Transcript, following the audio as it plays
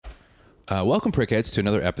Welcome, Prickheads, to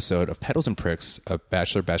another episode of Petals and Pricks, a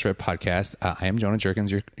Bachelorette podcast. I am Jonah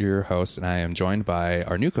Jerkins, your host, and I am joined by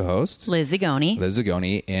our new co-host, Liz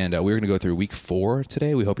Zagoni. And we're going to go through week 4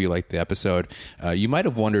 today. We hope you liked the episode. You might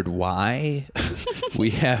have wondered why we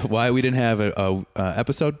didn't have a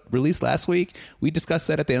episode released last week. We discussed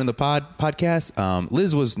that at the end of the podcast.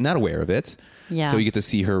 Liz was not aware of it, so you get to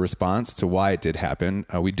see her response to why it did happen.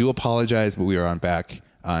 We do apologize, but we are back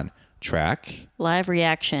on track. Live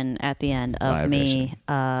reaction at the end of me.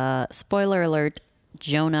 Spoiler alert,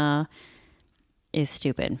 Jonah is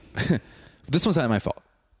stupid. This one's not my fault.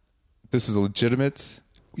 This is a legitimate.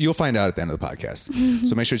 You'll find out at the end of the podcast.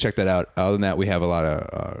 So make sure to check that out. Other than that, we have a lot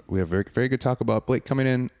of we have very, very good talk about Blake coming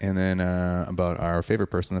in, and then about our favorite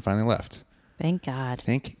person that finally left. Thank God.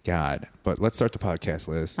 Thank God. But let's start the podcast,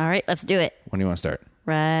 Liz. All right, let's do it. When do you want to start?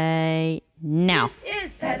 Right now. This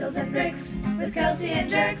is Petals and Bricks with Kelsey and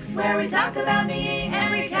Jerks, where we talk about me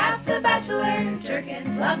and recap The Bachelor.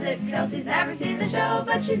 Jerkins loves it. Kelsey's never seen the show,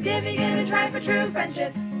 but she's giving it a try for true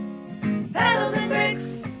friendship. Petals and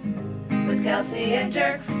Bricks with Kelsey and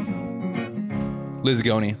Jerks. Liz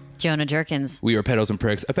Zagoni. Jonah Jerkins. We are Petals and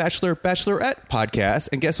Pricks, a Bachelorette podcast.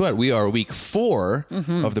 And guess what? We are week 4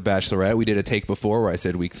 of The Bachelorette. We did a take before where I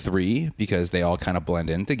said week 3 because they all kind of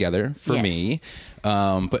blend in together for me.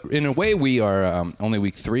 But in a way, we are only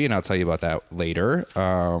week 3, and I'll tell you about that later,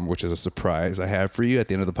 which is a surprise I have for you at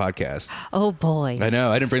the end of the podcast. Oh, boy. I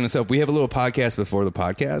know. I didn't bring this up. We have a little podcast before the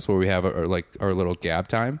podcast where we have our little gab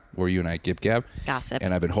time where you and I give gab. Gossip.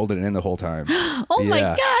 And I've been holding it in the whole time. Oh, my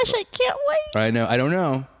gosh. I can't wait. I know.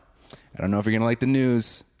 I don't know if you're going to like the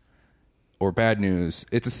news or bad news.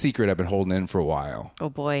 It's a secret I've been holding in for a while. Oh,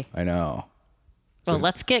 boy. I know. Well,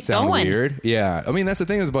 let's get Sound going. Weird? Yeah. I mean, that's the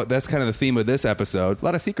thing that's kind of the theme of this episode. A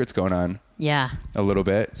lot of secrets going on. Yeah. A little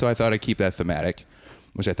bit. So I thought I'd keep that thematic,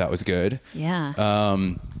 which I thought was good. Yeah.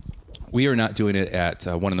 We are not doing it at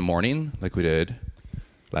 1 in the morning like we did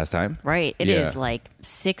last time. Right. It is like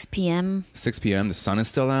 6 p.m. 6 p.m. The sun is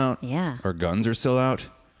still out. Yeah. Our guns are still out.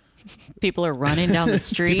 People are running down the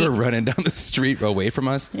street. People are running down the street away from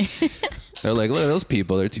us. They're like, look at those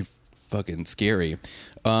people. They're too fucking scary.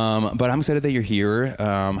 But I'm excited that you're here.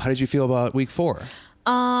 How did you feel about week 4?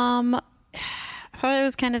 I thought it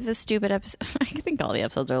was kind of a stupid episode. I think all the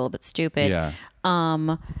episodes are a little bit stupid. Yeah.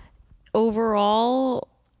 Overall,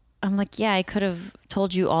 I'm like, yeah, I could have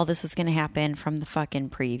told you all this was going to happen from the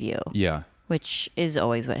fucking preview. Yeah. Which is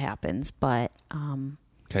always what happens. But, Can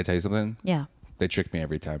I tell you something? yeah. They trick me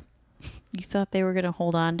every time. You thought they were going to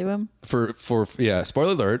hold on to him? For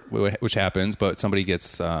spoiler alert, which happens, but somebody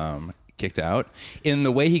gets kicked out. In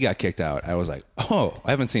the way he got kicked out, I was like, oh, I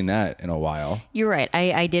haven't seen that in a while. You're right.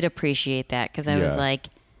 I did appreciate that because I was like,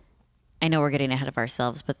 I know we're getting ahead of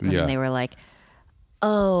ourselves, but then they were like,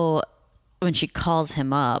 oh, when she calls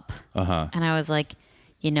him up, and I was like,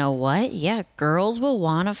 you know what? Yeah, girls will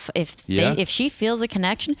want to, if she feels a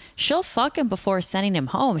connection, she'll fuck him before sending him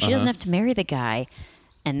home. She doesn't have to marry the guy.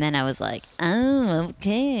 And then I was like, oh,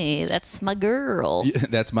 okay, that's my girl. Yeah,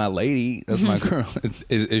 that's my lady. That's my girl.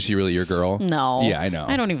 Is she really your girl? No. Yeah, I know.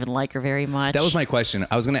 I don't even like her very much. That was my question.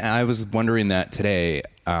 I was wondering that today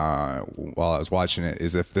while I was watching it,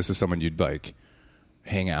 is if this is someone you'd like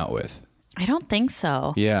hang out with. I don't think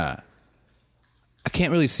so. Yeah. I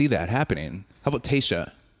can't really see that happening. How about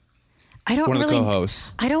Tayshia? One of the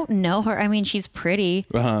co-hosts. I don't know her. I mean, she's pretty,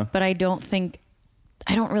 but I don't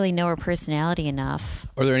really know her personality enough.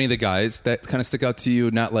 Are there any of the guys that kind of stick out to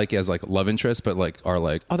you, not like as like love interest, but like are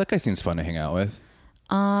like, oh, that guy seems fun to hang out with?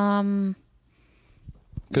 I'd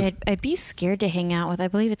be scared to hang out with. I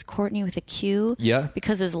believe it's Courtney with a Q. Yeah.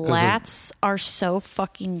 Because his lats are so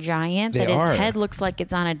fucking giant that his head looks like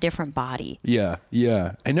it's on a different body. Yeah,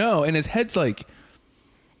 yeah. I know. And his head's like...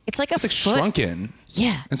 It's like foot. Shrunken.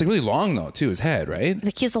 Yeah. It's like really long though, too, his head, right?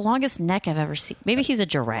 Like he has the longest neck I've ever seen. Maybe he's a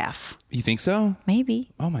giraffe. You think so? Maybe.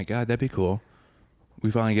 Oh my God, that'd be cool. We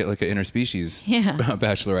finally get like an interspecies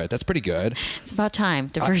bachelorette. That's pretty good. It's about time.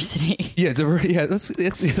 Diversity. Let's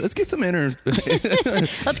get some Let's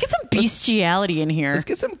get some bestiality in here. Let's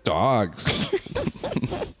get some dogs.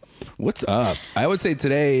 What's up? I would say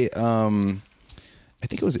today, I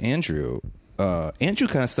think it was Andrew. Andrew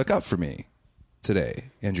kind of stuck up for me today.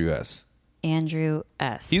 Andrew S.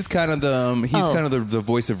 He's kind of the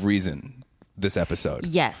voice of reason this episode.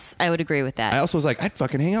 Yes, I would agree with that. I also was like, I'd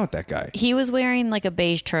fucking hang out with that guy. He was wearing like a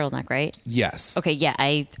beige turtleneck, right? Yes. Okay, yeah,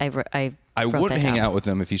 I wouldn't hang out with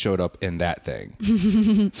him if he showed up in that thing.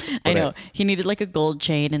 I know. He needed like a gold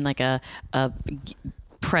chain and like a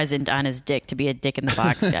present on his dick to be a dick in the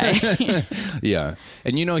box guy. Yeah.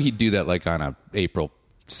 And you know he'd do that like on a April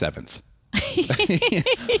 7th.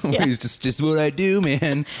 He's just what I do,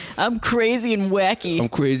 man. I'm crazy and wacky. I'm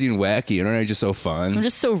crazy and wacky, and I'm just so fun. I'm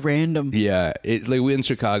just so random. Yeah, like we in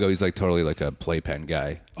Chicago, he's like totally like a playpen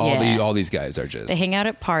guy. All these guys are just. They hang out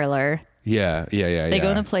at Parlor. Yeah. They go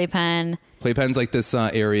in the playpen. Playpen's like this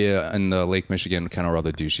area in the Lake Michigan, kind of where all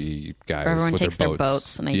the douchey guys. Everyone with takes their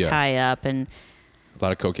boats and they tie up, and a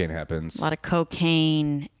lot of cocaine happens. A lot of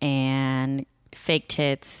cocaine and fake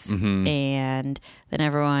tits, and then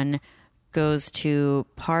everyone goes to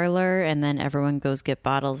Parlor, and then everyone goes get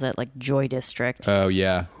bottles at like Joy District. Oh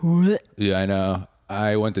yeah, yeah, I know.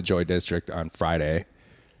 I went to Joy District on Friday.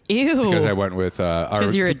 Ew. Because I went with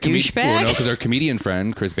because you're a douchebag. Well, no, because our comedian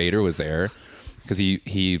friend Chris Bader was there. Because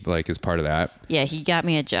he like is part of that. Yeah, he got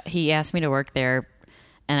me a job. He asked me to work there,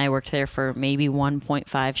 and I worked there for maybe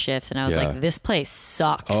 1.5 shifts, and I was like, this place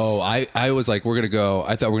sucks. Oh, I was like, we're gonna go.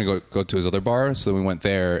 I thought we were gonna go to his other bar, so we went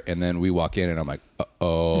there, and then we walk in, and I'm like,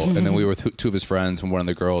 uh-oh. And then we were with two of his friends, and one of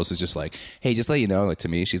the girls is just like, hey, just let you know, like to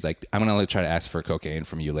me, she's like, I'm gonna try to ask for cocaine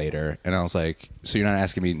from you later. And I was like, so you're not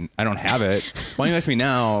asking me? I don't have it. Why don't you ask me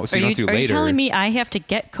now so you don't have to later? Are you telling me I have to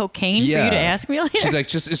get cocaine for you to ask me later? She's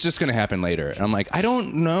like, it's just gonna happen later. And I'm like, I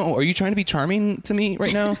don't know. Are you trying to be charming to me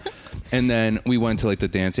right now? And then we went to like the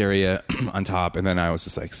dance area on top, and then I was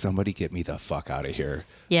just like, somebody get me the fuck out of here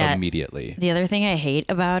immediately. The other thing I hate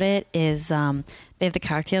about it is they have the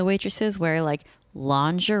cocktail waitresses wear like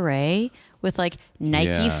lingerie with like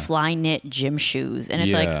Nike fly knit gym shoes, and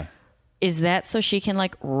it's like, is that so she can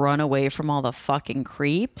like run away from all the fucking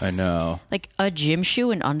creeps? I know. Like a gym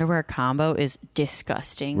shoe and underwear combo is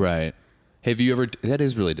disgusting. Right. Have you ever? That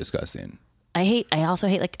is really disgusting. I also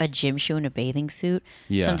hate like a gym shoe and a bathing suit.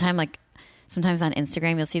 Yeah. Sometimes on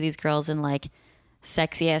Instagram you'll see these girls in like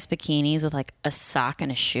sexy ass bikinis with like a sock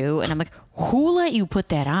and a shoe, and I'm like, who let you put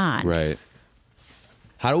that on? Right.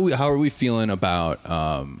 How are we feeling about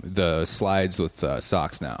the slides with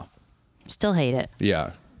socks now? Still hate it.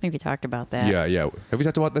 Yeah. I think we talked about that. Yeah. Have we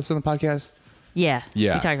talked about this on the podcast? Yeah. We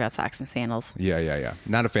talked about socks and sandals. Yeah.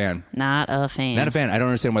 Not a fan. Not a fan. I don't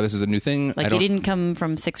understand why this is a new thing. Like you didn't come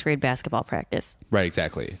from 6th grade basketball practice. Right,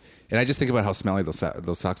 exactly. And I just think about how smelly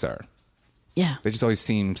those socks are. Yeah. They just always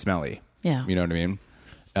seem smelly. Yeah. You know what I mean?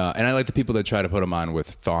 And I like the people that try to put them on with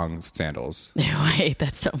thong sandals. I hate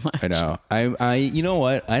that so much. I know. I you know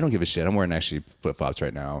what? I don't give a shit. I'm wearing actually flip-flops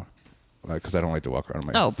right now because I don't like to walk around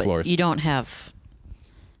on my floors. But you don't have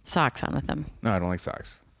socks on with them. No, I don't like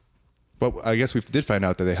socks. But I guess we did find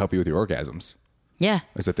out that they help you with your orgasms. Yeah.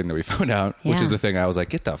 That's the thing that we found out, which is the thing I was like,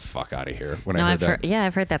 get the fuck out of here when I heard that.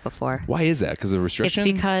 I've heard that before. Why is that? Because of the restriction?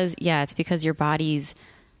 It's because your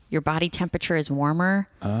body temperature is warmer.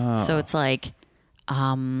 Oh. So it's like,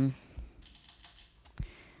 I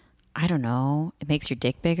don't know. It makes your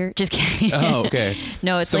dick bigger. Just kidding. Oh, okay.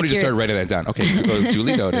 No, it's somebody like just started writing that down. Okay,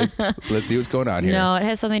 duly noted. Let's see what's going on here. No, it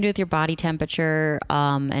has something to do with your body temperature,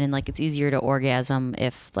 and like it's easier to orgasm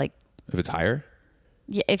if it's higher.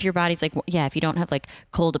 Yeah, if your body's like, if you don't have like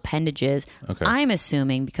cold appendages. Okay. I'm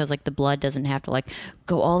assuming because like the blood doesn't have to like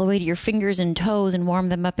go all the way to your fingers and toes and warm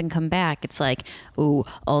them up and come back. It's like, ooh,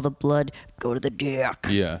 all the blood go to the dick.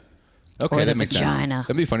 Yeah. Okay, that makes sense.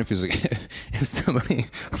 That'd be funny if it was like if somebody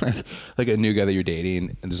like a new guy that you're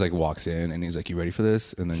dating and just like walks in and he's like, "You ready for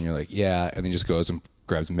this?" And then you're like, "Yeah," and then he just goes and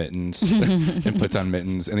grabs mittens and puts on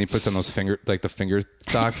mittens, and he puts on those finger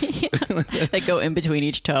socks that go in between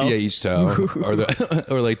each toe. Yeah, each toe,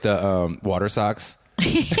 or like the water socks.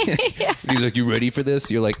 He's like, "You ready for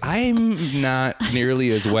this?" You're like, "I'm not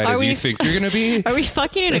nearly as wet as you think you're gonna be." Are we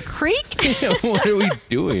fucking in a creek? What are we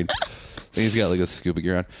doing? And he's got like a scuba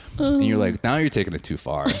gear on, and you're like, now you're taking it too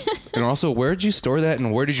far. And also, where did you store that,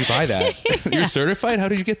 and where did you buy that? You're certified? How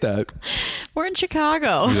did you get that? We're in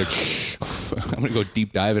Chicago. He's like, I'm gonna go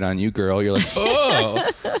deep diving on you, girl. You're like, oh,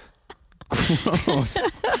 gross.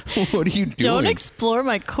 What are you doing? Don't explore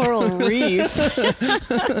my coral reef.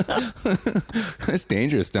 It's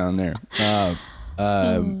dangerous down there.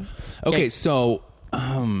 Okay, so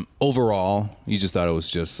overall, you just thought it was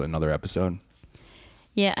just another episode.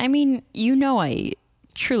 Yeah, I mean, I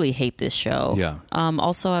truly hate this show. Yeah.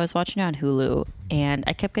 Also, I was watching it on Hulu, and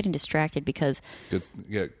I kept getting distracted because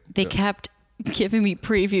they kept giving me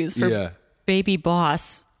previews for Baby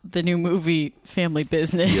Boss, the new movie Family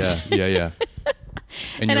Business. Yeah.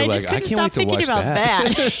 And you're like, I can't wait to watch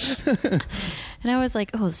that. And I was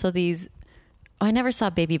like, I never saw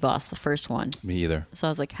Baby Boss, the first one. Me either. So I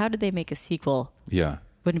was like, how did they make a sequel? Yeah.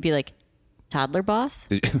 Wouldn't it be like Toddler Boss?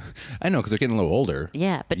 I know, because they're getting a little older.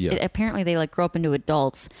 Yeah, but apparently they like grow up into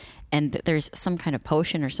adults, and there's some kind of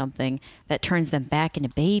potion or something that turns them back into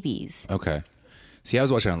babies. Okay. See, I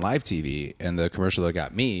was watching on live TV, and the commercial that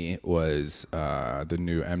got me was the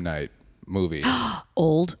new M. Night movie.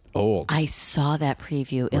 Old. I saw that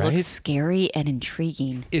preview. It Right? looks scary and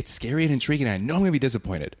intriguing. It's scary and intriguing. I know I'm gonna be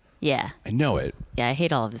disappointed. Yeah. I know it. Yeah, I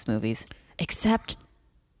hate all of his movies. Except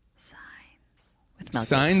Signs with Mel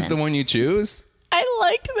Signs Gibson. the one you choose? I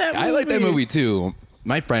liked that movie. I like that movie too.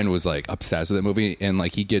 My friend was like obsessed with that movie, and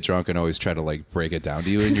like he'd get drunk and always try to like break it down to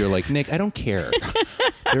you, and you're like, Nick, I don't care.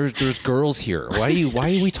 There's girls here. Why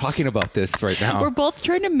are we talking about this right now? We're both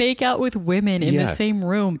trying to make out with women in Yeah. the same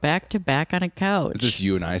room, back to back on a couch. It's just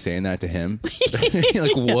you and I saying that to him.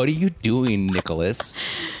 Like, what are you doing, Nicholas?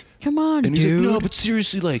 Come on, And he's dude. like, no, but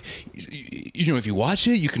seriously, like, you know, if you watch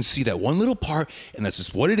it, you can see that one little part, and that's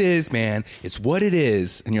just what it is, man. It's what it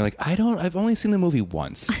is. And you're like, I've only seen the movie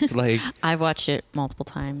once. Like, I've watched it multiple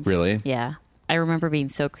times. Really? Yeah. I remember being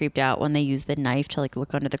so creeped out when they used the knife to like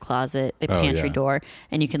look under the closet, the pantry yeah. door,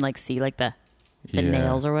 and you can like see like the Yeah.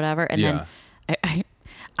 nails or whatever. And Yeah. then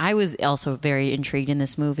I was also very intrigued in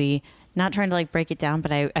this movie. Not trying to like break it down,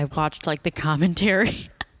 but I watched like the commentary.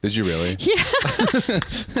 did you really?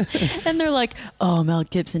 And they're like, oh, Mel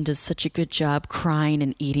Gibson does such a good job crying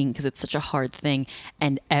and eating because it's such a hard thing.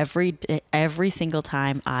 And every single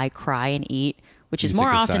time I cry and eat, which is You more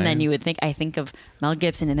think of often than you Signs? would think, I think of Mel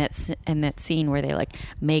Gibson in that scene where they like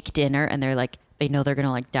make dinner and they're like, they know they're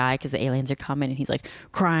gonna like die because the aliens are coming, and he's like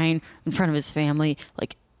crying in front of his family,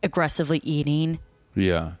 like aggressively eating.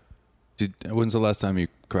 Yeah. When's the last time you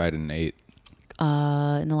cried and ate?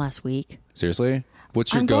 In the last week, Seriously?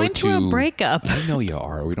 What's your I'm go-to? going to a breakup. I know you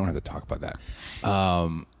are. We don't have to talk about that.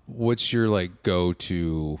 What's your like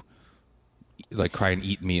go-to like cry and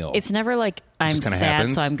eat meal? It's never like I'm Just kinda sad,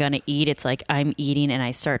 happens? so I'm gonna eat. It's like I'm eating and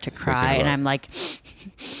I start to cry, and about- I'm like,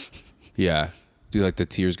 Yeah. Do you like the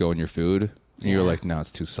tears go in your food? And you're like, no,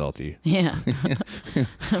 it's too salty. yeah.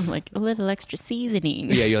 I'm like a little extra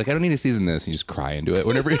seasoning. Yeah, you're like, I don't need to season this. And you just cry into it.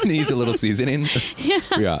 Whenever it needs a little seasoning.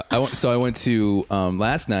 Yeah. I went to,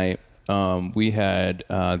 last night, we had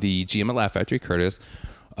the GM at Laugh Factory, Curtis,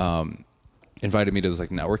 invited me to this like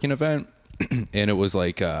networking event. And it was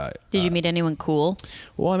like, Did you meet anyone cool?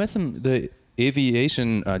 well, I met the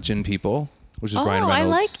aviation gin people, which is Ryan Oh, I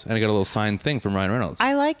Reynolds. And I got a little signed thing from Ryan Reynolds.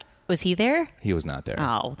 Was he there? He was not there.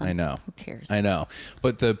 Oh, then I know. who cares? I know.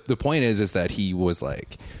 But the point is that he was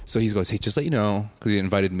like, so he goes, hey, just let you know, because he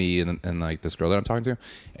invited me and like this girl that I'm talking to,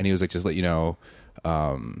 and he was like, just let you know,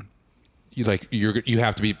 you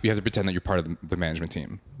have to pretend that you're part of the management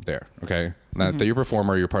team there, okay? Not that you're a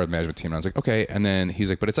performer, you're part of the management team. And I was like, okay. And then he's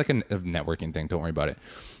like, but it's like a networking thing. Don't worry about it.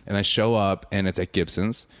 And I show up, and it's at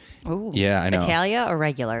Gibson's. Ooh. Yeah, I know. Italia or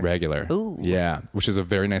regular? Regular. Ooh. Yeah, which is a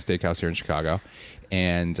very nice steakhouse here in Chicago.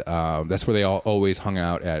 And that's where they always hung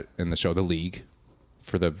out at in the show, The League,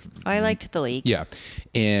 for the... I liked the league. Yeah.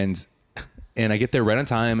 And I get there right on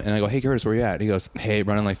time, and I go, hey, Curtis, where you at? And he goes, hey,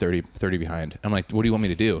 running like 30 behind. I'm like, what do you want me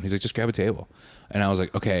to do? And he's like, just grab a table. And I was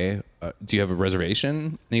like, okay, do you have a reservation?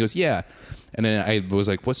 And he goes, yeah. And then I was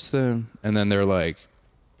like, and then they're like,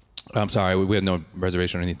 I'm sorry, we have no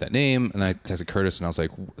reservation underneath that name. And I texted Curtis, and I was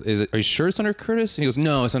like, are you sure it's under Curtis? And he goes,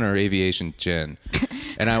 no, it's under Aviation Gin.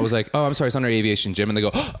 And I was like, oh, I'm sorry, it's under Aviation Gym. And they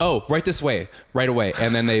go, oh, right this way, right away.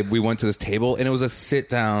 And then we went to this table, and it was a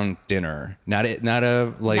sit-down dinner. Not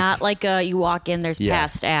like you walk in, there's Yeah.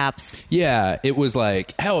 past apps. Yeah, it was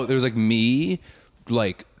like, hell, there was like me,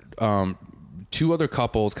 like two other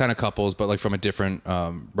couples, but like from a different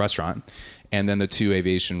restaurant, and then the two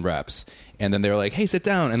aviation reps. And then they were like, hey, sit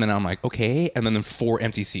down. And then I'm like, okay. And then 4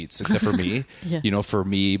 empty seats, except for me. Yeah. You know, for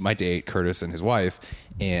me, my date, Curtis, and his wife.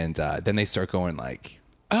 And then they start going like,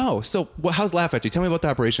 oh, so how's Laugh Factory? Tell me about the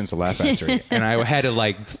operations of Laugh Factory. And I had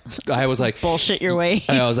to I was like, Bullshit your way.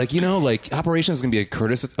 I was like, like operations is gonna be a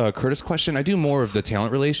Curtis question. I do more of the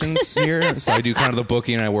talent relations here, so I do kind of the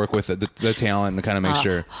booking, and I work with the talent and kind of make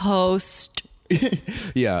sure. Host.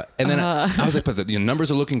 Yeah, and then I was like, but the numbers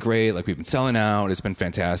are looking great. Like we've been selling out. It's been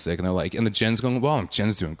fantastic. And they're like, and the gin's going well.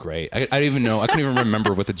 Gin's doing great. I didn't even know. I couldn't even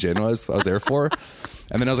remember what the gin was. I was there for.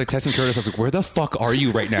 And then I was like texting Curtis. I was like, where the fuck are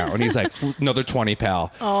you right now? And he's like, another 20,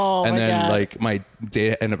 pal. Oh, and my then God. like my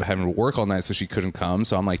date ended up having to work all night, so she couldn't come.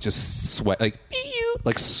 So I'm like just sweat, like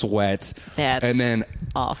sweat. That's and then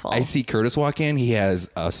awful. I see Curtis walk in. He has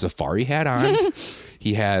a safari hat on.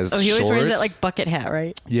 He has he always wears that shorts. like bucket hat,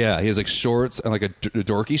 right? Yeah, he has like shorts and like a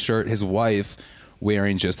dorky shirt. His wife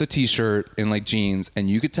wearing just a t-shirt and like jeans, and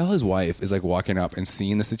you could tell his wife is like walking up and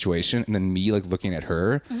seeing the situation, and then me like looking at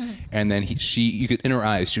her, and then you could in her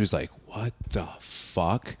eyes, she was like, "What the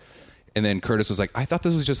fuck?" And then Curtis was like, "I thought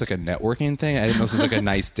this was just like a networking thing. I didn't know this was like a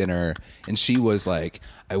nice dinner." And she was like,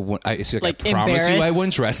 she's like, "I promise you, I embarrassed?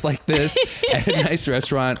 wouldn't dress like this at a nice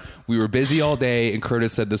restaurant. We were busy all day, and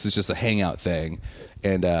Curtis said this was just a hangout thing."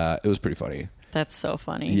 And it was pretty funny. That's so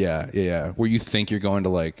funny. Yeah. Where you think you're going to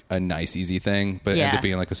like a nice, easy thing, but it ends up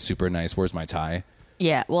being like a super nice, where's my tie?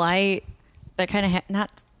 Yeah. Well, that kind of,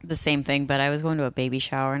 not the same thing, but I was going to a baby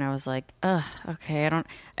shower and I was like, ugh, okay,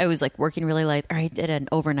 I was like working really late. Or I did an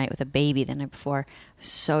overnight with a baby the night before. I was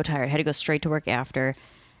so tired. I had to go straight to work after.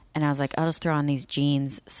 And I was like, I'll just throw on these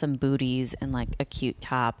jeans, some booties, and like a cute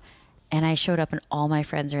top. And I showed up and all my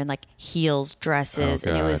friends are in like heels, dresses.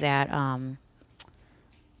 And it was at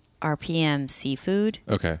RPM Seafood.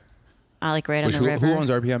 Okay. Like right on the river. Who owns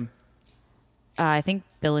RPM? I think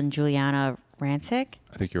Bill and Juliana Rancic.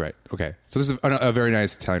 I think you're right. Okay. So this is a very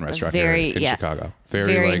nice Italian restaurant here in Chicago.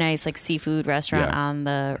 Very nice like seafood restaurant on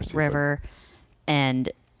the river. And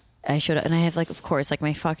I showed up and I have like, of course, like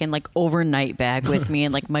my fucking like overnight bag with me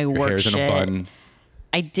and like my work hair's shit. in a bun.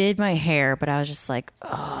 I did my hair, but I was just like,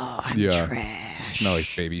 oh, I'm trash. You smell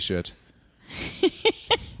like baby shit.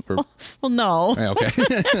 Well, no. Okay.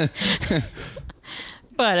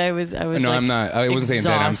 But I was. No, like, I'm not. I wasn't saying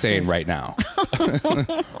that. I'm saying right now.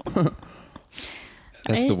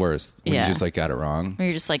 That's the worst. When you just like got it wrong. When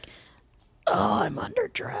you're just like, oh, I'm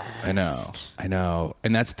underdressed. I know.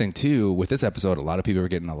 And that's the thing too. With this episode, a lot of people are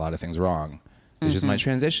getting a lot of things wrong. It's just my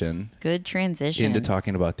transition. Good transition into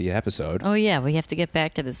talking about the episode. Oh yeah, we have to get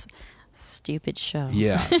back to this stupid show.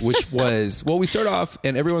 Yeah, which was we start off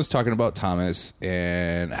and everyone's talking about Thomas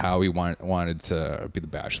and how he wanted to be the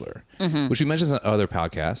Bachelor, which we mentioned in other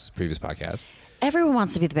podcasts, previous podcasts. Everyone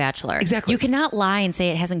wants to be the Bachelor. Exactly. You cannot lie and say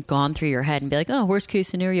it hasn't gone through your head and be like, oh, worst case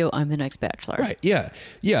scenario, I'm the next Bachelor. Right. Yeah.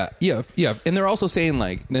 And they're also saying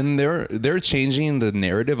like, then they're changing the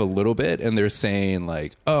narrative a little bit, and they're saying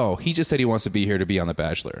like, oh, he just said he wants to be here to be on the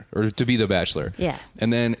Bachelor or to be the Bachelor. Yeah.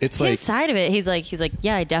 And then it's his like side of it, he's like,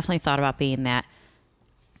 yeah, I definitely thought about being that.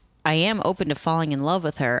 I am open to falling in love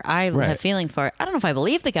with her. I have feelings for her. I don't know if I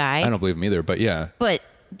believe the guy. I don't believe him either, but yeah. But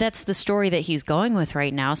that's the story that he's going with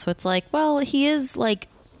right now. So it's like, well, he is like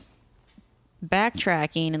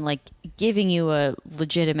backtracking and like giving you a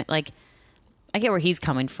legitimate, like, I get where he's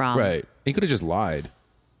coming from. Right. He could have just lied.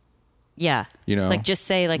 Yeah. You know, like just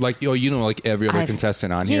say like like every other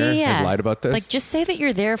contestant on here has lied about this. Like just say that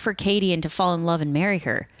you're there for Katie and to fall in love and marry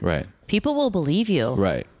her. Right. People will believe you.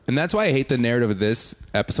 Right. And that's why I hate the narrative of this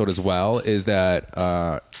episode as well, is that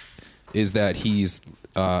he's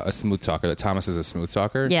a smooth talker, that Thomas is a smooth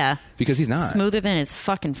talker. Yeah. Because he's not. Smoother than his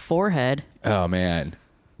fucking forehead. Oh, man.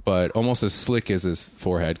 But almost as slick as his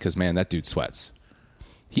forehead, because, man, that dude sweats.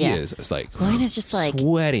 He is. It's like, well, and it's just like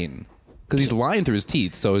sweating. Because he's lying through his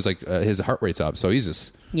teeth, so it's like his heart rate's up. So he's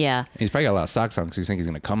just. Yeah. He's probably got a lot of socks on because he thinks he's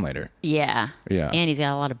going to come later. Yeah. Yeah. And he's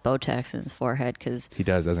got a lot of Botox in his forehead because. He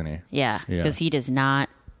does, doesn't he? Yeah. Because he does not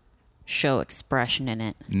show expression in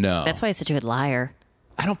it. No. That's why he's such a good liar.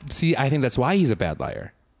 I think that's why he's a bad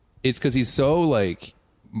liar. It's because he's so like,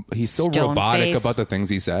 he's so Stone robotic face. about the things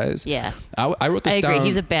he says. Yeah. I wrote this down. I agree.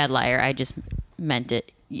 He's a bad liar. I just meant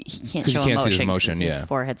it. He can't show you can't emotion. see his emotion, His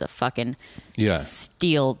forehead's a fucking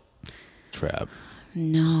steel trap.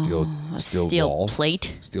 No. Steel wall.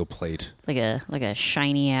 plate. Steel plate. Like a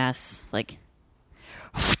shiny ass like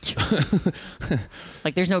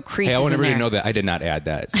like there's no creases. Hey, I want in everybody there. to know that I did not add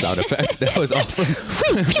that sound effect. That was awful.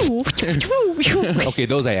 Okay,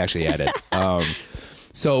 those I actually added.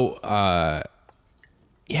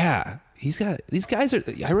 Yeah, these guys are.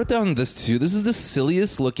 I wrote down this too. This is the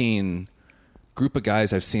silliest looking group of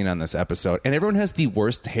guys I've seen on this episode, and everyone has the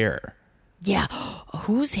worst hair. Yeah,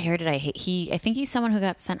 whose hair did I hate? I think he's someone who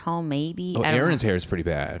got sent home. Maybe. Oh, Aaron's hair is pretty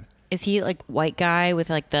bad. Is he like white guy with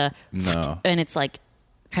like the no? And it's like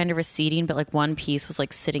kind of receding, but like one piece was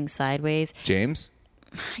like sitting sideways. James.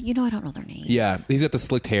 I don't know their names. Yeah, he's got the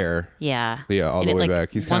slicked hair. Yeah, all the way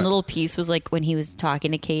back. He's one little piece was like when he was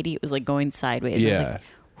talking to Katie, it was like going sideways. Yeah. I was like,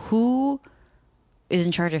 who is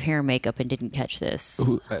in charge of hair and makeup and didn't catch this?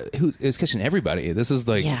 Who is catching everybody? This is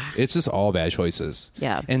like, it's just all bad choices.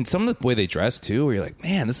 Yeah. And some of the way they dress too, where you're like,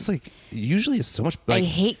 man, this is like, usually it's so much. Like, I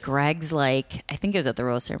hate Greg's, like, I think it was at the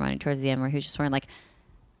rose ceremony towards the end where he was just wearing like,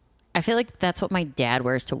 I feel like that's what my dad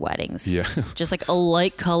wears to weddings. Yeah. Just like a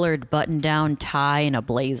light colored button down tie and a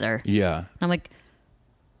blazer. Yeah. And I'm like,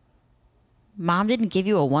 Mom didn't give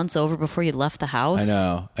you a once over before you left the house.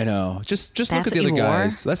 I know. Just look at the other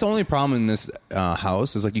guys. That's the only problem in this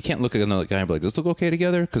house is like you can't look at another guy and be like, does this look okay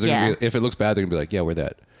together? Because if it looks bad, they're gonna be like, yeah, we're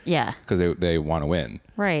that. Yeah. Because they want to win.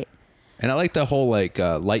 Right. And I like the whole like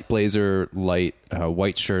light blazer, light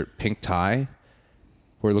white shirt, pink tie,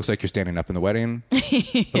 where it looks like you're standing up in the wedding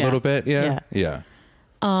a little bit. Yeah.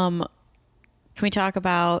 Can we talk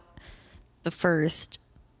about the first?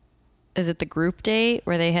 Is it the group date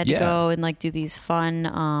where they had to go and like do these fun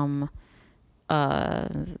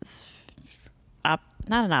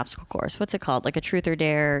not an obstacle course. What's it called? Like a truth or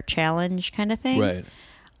dare challenge kind of thing. Right.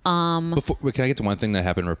 Wait, can I get to one thing that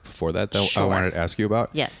happened before that Sure. I wanted to ask you about?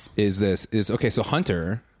 Yes. Okay, so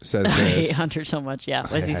Hunter says I hate this. Hunter so much. Yeah.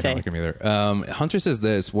 What does he I say? don't like him either. Hunter says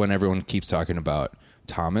this when everyone keeps talking about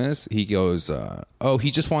Thomas. He goes, he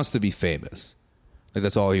just wants to be famous. Like,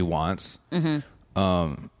 that's all he wants.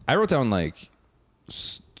 Mm-hmm. I wrote down, I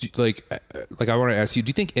want to ask you, do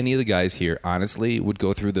you think any of the guys here, honestly, would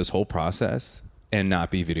go through this whole process and not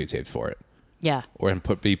be videotaped for it? Yeah. Or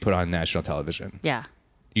be put on national television? Yeah.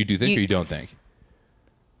 You do think or you don't think?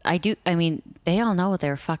 I do. I mean, they all know what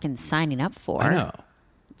they're fucking signing up for. I know.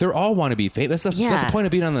 They all want to be famous. That's the point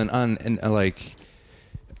of being on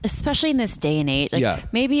especially in this day and age.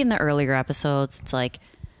 Like, maybe in the earlier episodes, it's like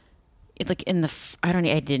in the, I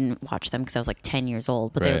didn't watch them because I was like 10 years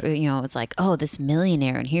old, but right. they, it's like, oh, this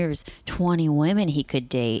millionaire and here's 20 women he could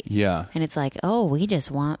date. Yeah. And it's like, oh, we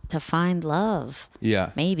just want to find love.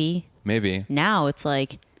 Yeah. Maybe. Now it's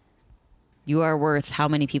like, you are worth how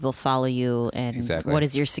many people follow you and what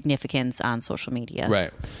is your significance on social media.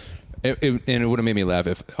 Right. And it would have made me laugh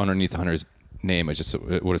if underneath Hunter's name,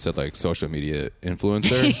 it would have said like social media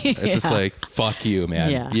influencer. It's just like, fuck you,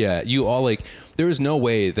 man. Yeah. You all there is no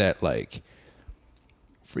way that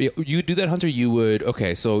you do that, Hunter. You would,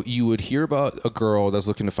 so you would hear about a girl that's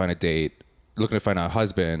looking to find a date, looking to find a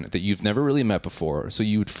husband that you've never really met before. So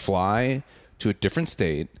you would fly to a different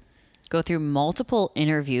state, go through multiple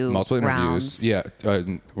interviews. Rounds. Yeah.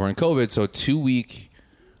 We're in COVID, so 2-week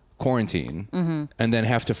quarantine, and then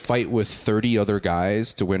have to fight with 30 other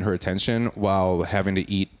guys to win her attention while having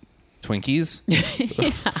to eat Twinkies.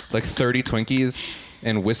 Like 30 Twinkies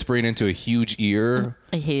and whispering into a huge ear.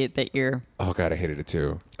 I hated that ear. Oh, God, I hated it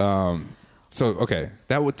too. That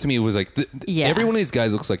to me was like, every one of these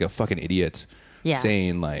guys looks like a fucking idiot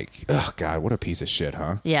saying like, oh, God, what a piece of shit,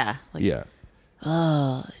 huh? Yeah.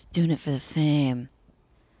 Oh, he's doing it for the fame.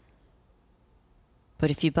 But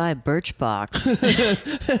if you buy Birchbox,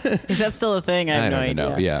 is that still a thing? I have no idea.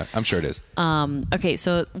 Know. Yeah, I'm sure it is. Okay,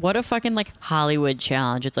 so what a fucking Hollywood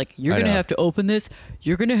challenge. It's like, you're going to have to open this.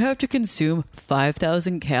 You're going to have to consume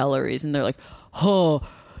 5,000 calories. And they're like, hopefully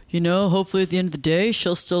at the end of the day,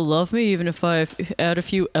 she'll still love me even if I add a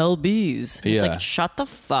few LBs. It's like, shut the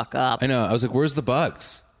fuck up. I know. I was like, where's the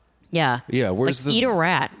bugs? Yeah. Yeah, where's eat a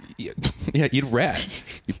rat. Yeah, eat a rat.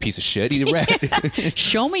 You piece of shit, eat a rat.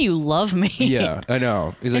 Show me you love me. Yeah, I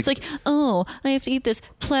know. It's like, oh, I have to eat this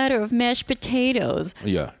platter of mashed potatoes.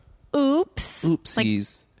 Yeah. Oops.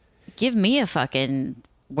 Oopsies. Give me a fucking,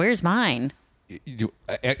 where's mine?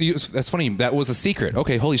 That's funny. That was a secret.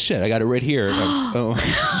 Okay, holy shit, I got it right here. I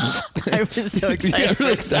was so excited. Yeah,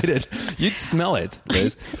 really excited. You'd smell it,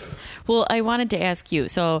 Liz. Well, I wanted to ask you,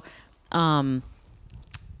 so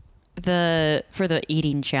for the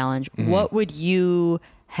eating challenge, what would you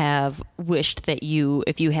have wished that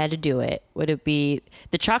if you had to do it, would it be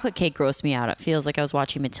the chocolate cake? Grossed me out. It feels like I was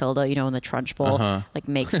watching Matilda, in the Trunch Bowl,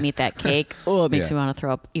 makes me eat that cake. Oh, it makes me want to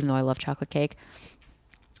throw up, even though I love chocolate cake.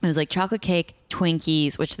 It was like chocolate cake,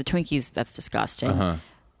 Twinkies, which the Twinkies, that's disgusting.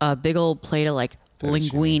 A big old plate of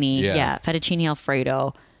linguine, fettuccine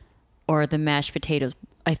Alfredo, or the mashed potatoes.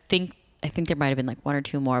 I think there might have been one or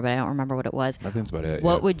two more, but I don't remember what it was. I think that's about it.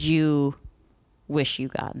 What would you wish you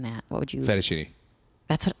got in that? What would you? Fettuccine.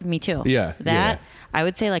 That's what, me too. Yeah. I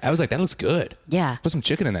would say I was like, that looks good. Yeah. Put some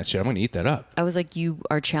chicken in that shit. I'm going to eat that up. I was like, you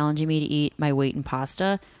are challenging me to eat my weight in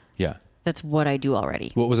pasta. Yeah. That's what I do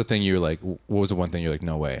already. What was the thing you were like, what was the one thing you're like,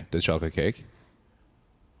 no way? The chocolate cake?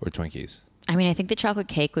 Or Twinkies? I mean, I think the chocolate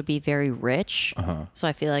cake would be very rich. So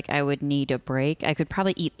I feel like I would need a break. I could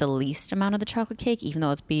probably eat the least amount of the chocolate cake, even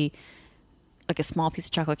though a small piece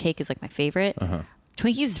of chocolate cake is my favorite.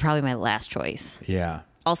 Twinkies is probably my last choice. Yeah.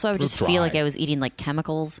 Also, I would just feel like I was eating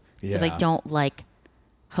chemicals because I don't like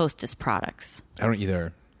Hostess products. I don't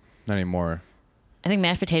either. Not anymore. I think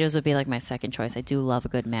mashed potatoes would be my second choice. I do love a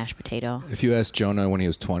good mashed potato. If you asked Jonah when he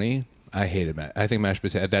was 20, I hated I think mashed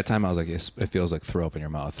potato. At that time, I was like, it feels like throw up in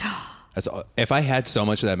your mouth. That's all. If I had so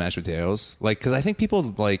much of that mashed potatoes, because I think people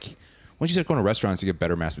once you start going to restaurants, you get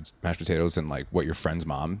better mashed potatoes than what your friend's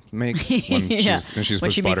mom makes when she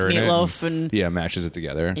puts butter in meatloaf and mashes it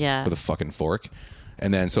together with a fucking fork.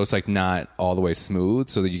 And then so it's not all the way smooth,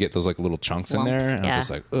 so that you get those little chunks in there. And I was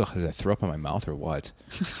just like, ugh, did I throw up in my mouth or what?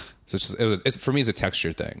 So it's for me, it's a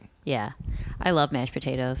texture thing. Yeah, I love mashed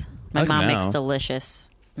potatoes. My mom makes delicious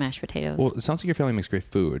mashed potatoes. Well, it sounds like your family makes great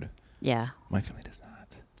food. Yeah, my family does not.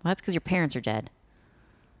 Well, that's because your parents are dead.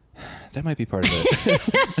 That might be part of it.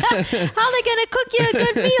 How are they gonna cook you a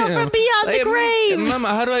good meal from beyond the grave? Mama,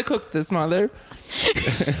 how do I cook this, mother?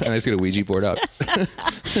 And I just get a Ouija board up.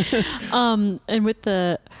 And with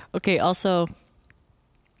also,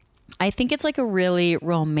 I think it's like a really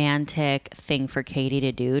romantic thing for Katie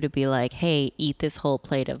to do, to be like, hey, eat this whole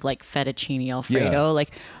plate of like fettuccine Alfredo. Yeah. Like,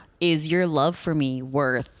 is your love for me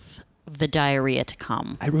worth the diarrhea to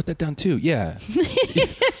come? I wrote that down too. Yeah.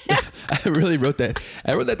 I really wrote that.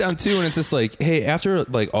 I wrote that down too. And it's just like, hey, after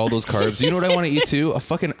like all those carbs, you know what I want to eat too? A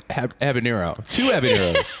fucking habanero. 2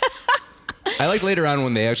 habaneros. I like later on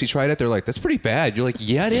when they actually tried it, they're like, that's pretty bad. You're like,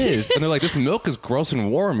 yeah, it is. And they're like, this milk is gross and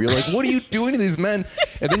warm. You're like, what are you doing to these men?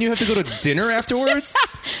 And then you have to go to dinner afterwards.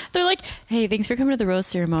 They're like, hey, thanks for coming to the rose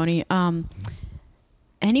ceremony.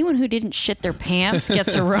 Anyone who didn't shit their pants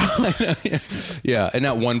gets a rose. Yeah. And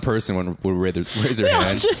not one person would raise their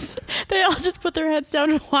hand. They all just put their heads down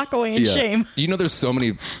and walk away in shame. You know, there's so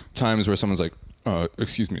many times where someone's like,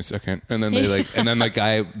 excuse me a second, and then they like, and then the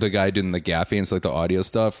guy doing the gaffing, and so like the audio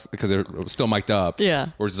stuff, because they're still mic'd up. Yeah.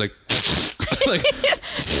 Or just like, like, it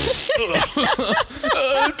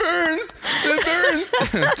burns.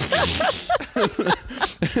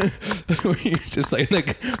 Where you're just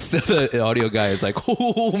like, so the audio guy is like,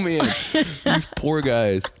 oh man, these poor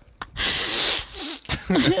guys.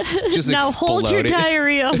 Just now hold your exploding.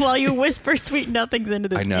 diarrhea while you whisper sweet nothings into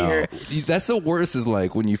this I know. ear. That's the worst, is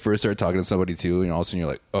like when you first start talking to somebody too, and all of a sudden you're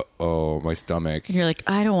like, uh-oh, my stomach. You're like,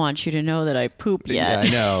 I don't want you to know that I pooped yet. Yeah,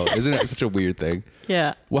 I know. Isn't it such a weird thing?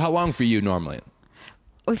 Yeah. Well, how long for you normally?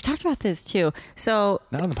 We've talked about this too. So,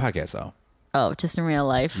 Not on the podcast though. just in real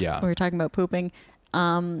life. Yeah. We were talking about pooping.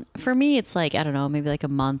 For me, it's like, I don't know, maybe like a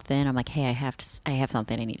month in, I'm like, hey, I have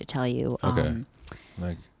something I need to tell you. Okay.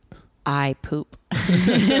 Like, I poop.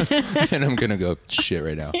 and I'm gonna go shit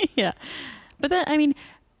right now. Yeah. But then, I mean,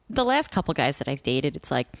 the last couple guys that I've dated, it's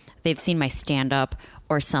like they've seen my stand up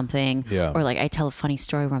or something. Yeah. Or like I tell a funny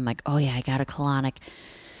story where I'm like, oh yeah, I got a colonic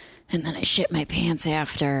and then I shit my pants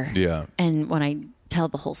after. Yeah. And when I tell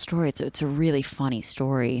the whole story, it's a really funny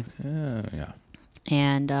story. Yeah.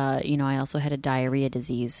 And, I also had a diarrhea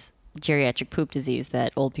disease, geriatric poop disease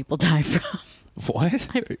that old people die from. What?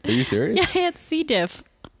 Are you serious? Yeah, I had C. diff.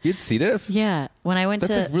 You had C. diff? Yeah. When I went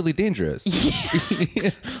That's to... like really dangerous.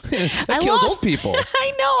 That I kills lost- old people.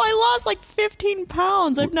 I know. I lost like 15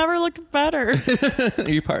 pounds. I've never looked better.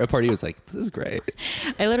 Your party was like, this is great.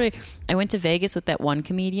 I went to Vegas with that one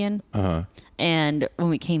comedian. Uh-huh. And when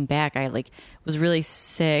we came back, I was really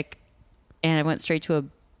sick and I went straight to a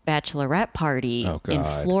bachelorette party in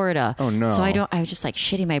Florida. Oh no. So I was just like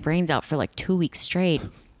shitting my brains out for like 2 weeks straight.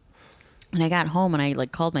 And I got home and I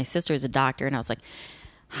called my sister as a doctor and I was like,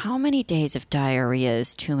 how many days of diarrhea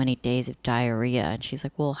is too many days of diarrhea? And she's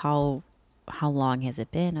like, well, how long has it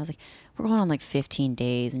been? I was like, we're going on like 15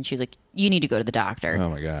 days. And she was like, you need to go to the doctor. Oh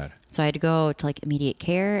my God. So I had to go to immediate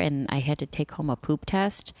care and I had to take home a poop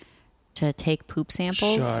test to take poop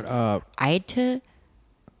samples. Shut up.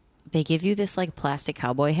 They give you this plastic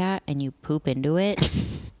cowboy hat and you poop into it.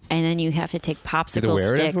 And then you have to take popsicle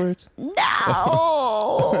wear it sticks. afterwards?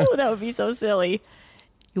 No, that would be so silly.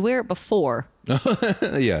 You wear it before.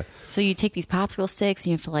 Yeah. So you take these popsicle sticks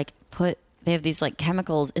and you have to they have these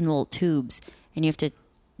chemicals in little tubes and you have to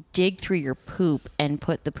dig through your poop and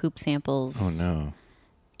put the poop samples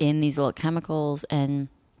in these little chemicals. And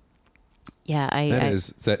yeah,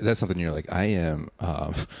 that's something you're like, I am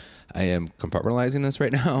compartmentalizing this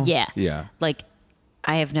right now. Yeah. Yeah.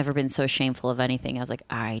 I have never been so shameful of anything. I was like,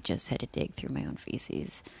 I just had to dig through my own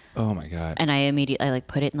feces. Oh my God. And I immediately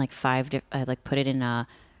put it in put it in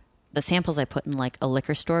the samples I put in a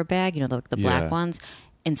liquor store bag, the black ones,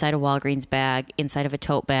 inside a Walgreens bag, inside of a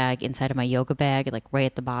tote bag, inside of my yoga bag, right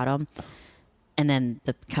at the bottom. And then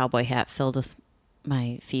the cowboy hat filled with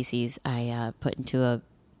my feces, I put into a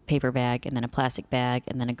paper bag and then a plastic bag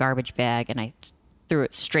and then a garbage bag. And I threw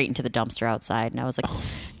it straight into the dumpster outside. And I was like,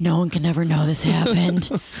 no one can ever know this happened.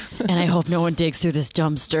 And I hope no one digs through this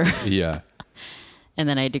dumpster. Yeah. And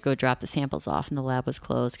then I had to go drop the samples off and the lab was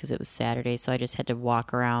closed because it was Saturday. So I just had to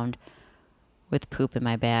walk around with poop in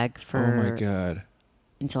my bag Oh my God.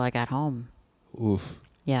 until I got home. Oof.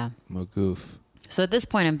 Yeah. Magoof. So at this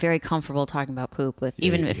point, I'm very comfortable talking about poop with, Yeah,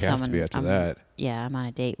 even you if have someone to be after that. Yeah, I'm on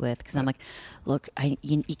a date with, because I'm like, look,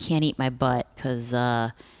 you can't eat my butt because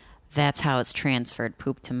that's how it's transferred,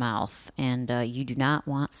 poop to mouth, and you do not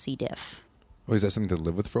want C. diff. Oh, is that something to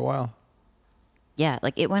live with for a while? Yeah,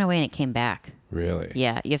 it went away and it came back. Really?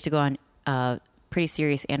 Yeah, you have to go on pretty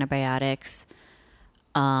serious antibiotics.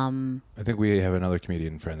 I think we have another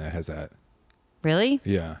comedian friend that has that. Really?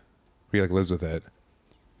 Yeah. He lives with it.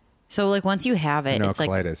 So once you have it, No, it's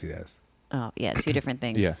colitis he has. oh yeah, two different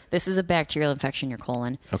things. Yeah. This is a bacterial infection in your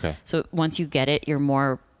colon. Okay. So once you get it, you're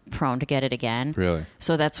more prone to get it again. Really?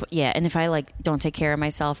 So that's what, yeah. And if I don't take care of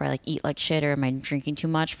myself or I eat like shit or am I drinking too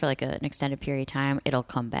much for an extended period of time, it'll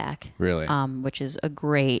come back. Really? Which is a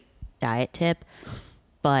great diet tip,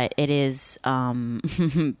 but it is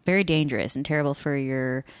very dangerous and terrible for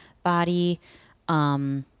your body.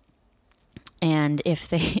 And if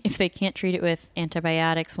they can't treat it with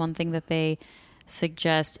antibiotics, one thing that they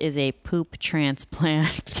suggest is a poop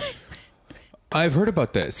transplant. I've heard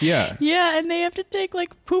about this. Yeah. Yeah, and they have to take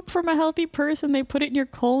like poop from a healthy person. They put it in your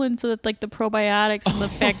colon so that like the probiotics and the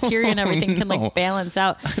bacteria and everything can like balance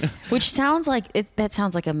out. Which sounds like that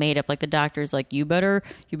sounds like a made up. Like the doctor's like, you better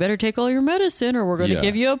take all your medicine, or we're going to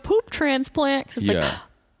give you a poop transplant. 'Cause it's like,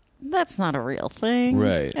 that's not a real thing.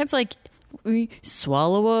 Right. It's like, we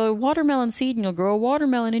swallow a watermelon seed and you'll grow a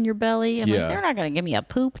watermelon in your belly. And like, they're not going to give me a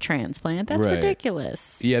poop transplant. That's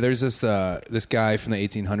ridiculous. Yeah, there's this guy from the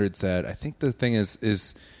 1800s that I think the thing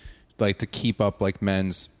is like to keep up like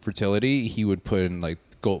men's fertility, he would put in like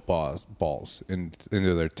goat balls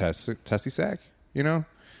into their testy sack, you know?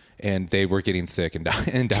 And they were getting sick and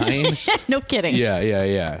dying. No kidding.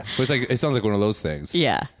 Yeah. But it's like, it sounds like one of those things.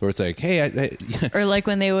 Yeah. Where it's like, hey, or like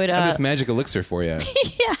when they would I have this magic elixir for you.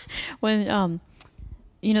 Yeah. When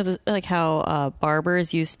you know, like how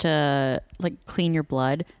barbers used to like clean your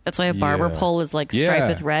blood. That's why a barber pole is like striped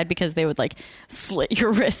with red, because they would like slit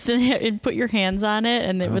your wrists and put your hands on it,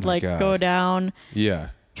 and it would like go down. Yeah.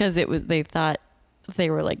 Because they thought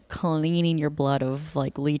they were like cleaning your blood of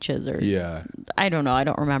like leeches or I don't know. I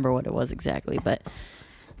don't remember what it was exactly, but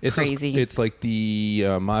it's crazy. It's like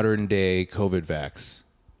the modern day COVID vax.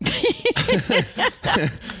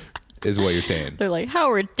 Is what you're saying. They're like, how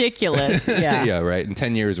ridiculous. Yeah. Yeah, right. In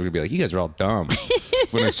 10 years, we're going to be like, you guys are all dumb.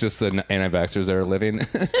 When it's just the anti-vaxxers that are living.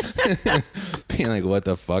 Being like, what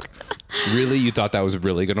the fuck? Really? You thought that was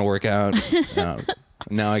really going to work out?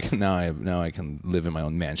 Now I can live in my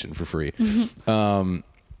own mansion for free.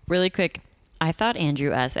 Really quick. I thought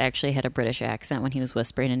Andrew S. actually had a British accent when he was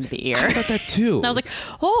whispering into the ear. I thought that too. And I was like,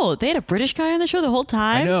 oh, they had a British guy on the show the whole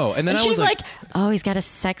time? I know. And then I she's was like, oh, he's got a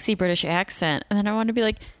sexy British accent. And then I wanted to be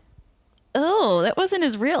like, oh, that wasn't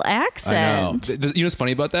his real accent. I know. You know what's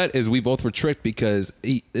funny about that is we both were tricked because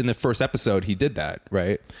in the first episode he did that,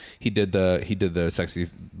 right? He did the sexy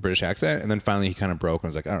British accent, and then finally he kind of broke and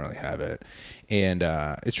was like, I don't really have it. And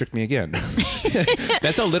it tricked me again.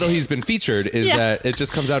 That's how little he's been featured, is that it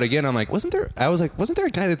just comes out again. I'm like, wasn't there a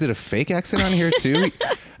guy that did a fake accent on here too?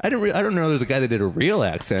 I don't know there's a guy that did a real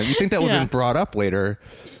accent. You think that would have been brought up later.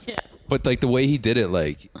 Yeah. But like the way he did it,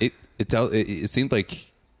 like it seemed like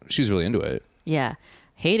she was really into it. Yeah.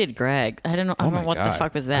 Hated Greg. I don't know what the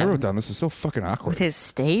fuck was that. I wrote down, this is so fucking awkward. With his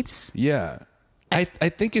states? Yeah. I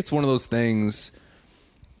think it's one of those things.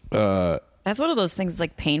 That's one of those things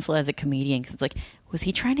like painful as a comedian, because it's like, was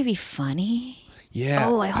he trying to be funny? Yeah.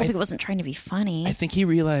 Oh, I hope he wasn't trying to be funny. I think he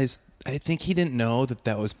didn't know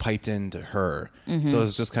that was piped into her. Mm-hmm. So it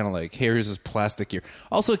was just kind of like, hey, here's this plastic ear.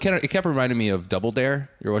 Also, it kept reminding me of Double Dare.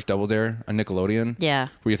 You ever watch Double Dare on Nickelodeon? Yeah.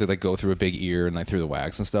 Where you have to like go through a big ear and like through the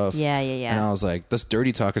wax and stuff. Yeah. And I was like, this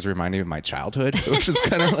dirty talk is reminding me of my childhood, which was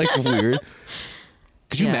kind of like weird.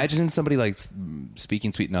 Could you imagine somebody like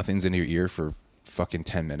speaking sweet nothings into your ear for fucking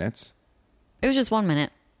 10 minutes? It was just 1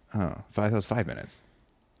 minute. Oh, that was 5 minutes.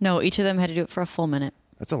 No, each of them had to do it for a full minute.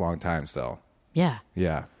 That's a long time still. Yeah.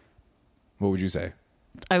 Yeah. What would you say?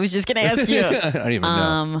 I was just going to ask you. I don't even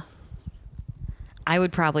know. I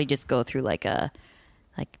would probably just go through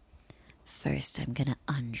first I'm going to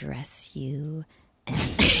undress you. You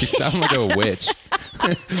sound like a witch.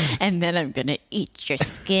 And then I'm going to eat your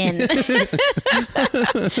skin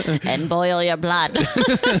and boil your blood.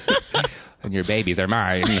 And your babies are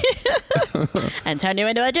mine. And turn you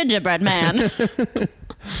into a gingerbread man.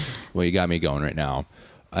 Well, you got me going right now.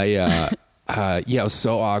 It was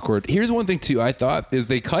so awkward. Here's one thing too. I thought is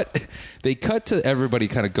they cut to everybody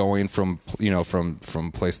kind of going from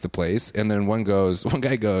place to place, and then one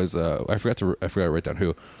guy goes, I forgot to write down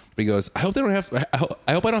who, but he goes, I hope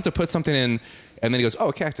I don't have to put something in, and then he goes, oh,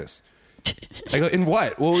 a cactus. I go, in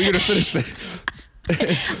what? What were you gonna finish?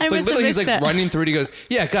 Literally, he's like running through it. He goes,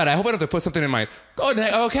 yeah, God, I hope I don't have to put something in my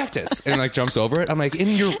cactus, and like jumps over it. I'm like, in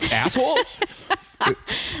your asshole.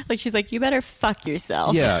 Like she's like, you better fuck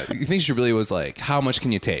yourself. Yeah, you think she really was like, how much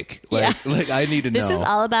can you take? Like I need to know. This is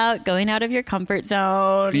all about going out of your comfort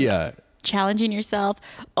zone. Yeah, challenging yourself.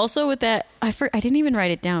 Also with that, I didn't even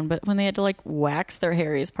write it down, but when they had to like wax their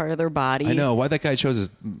hairiest part of their body. I know why that guy chose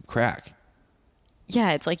his crack.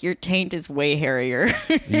 Yeah, it's like your taint is way hairier.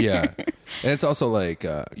 Yeah, and it's also like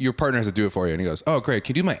your partner has to do it for you, and he goes, "Oh, great,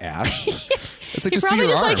 can you do my ass?" It's like, just see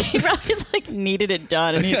your arm. He probably just like needed it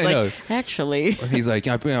done, and he's like, actually, he's like,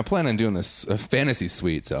 I plan on doing this fantasy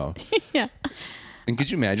suite, so yeah. And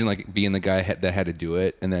could you imagine like being the guy that had to do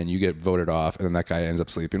it, and then you get voted off, and then that guy ends up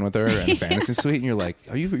sleeping with her in the fantasy suite, and you're like,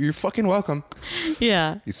 you're fucking welcome.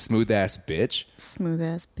 Yeah. You smooth ass bitch. Smooth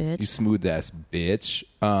ass bitch. You smooth ass bitch.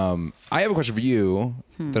 I have a question for you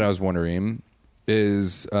that I was wondering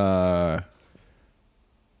is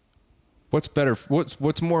what's better?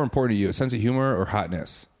 What's more important to you, a sense of humor or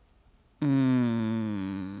hotness?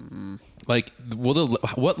 Like,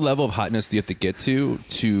 what level of hotness do you have to get to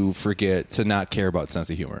not care about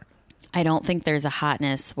sense of humor? I don't think there's a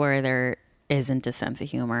hotness where there isn't a sense of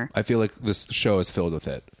humor. I feel like this show is filled with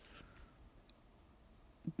it.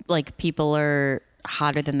 Like, people are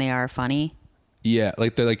hotter than they are funny. Yeah,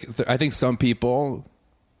 like I think some people.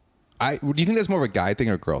 Do you think that's more of a guy thing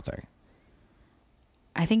or a girl thing?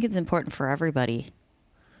 I think it's important for everybody.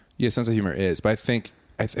 Yeah, sense of humor is, but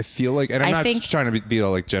I feel like, and I'm not trying to be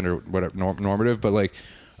like gender whatever normative, but like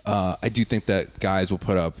I do think that guys will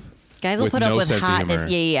put up with hotness.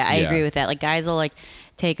 Yeah, I agree with that. Like, guys will like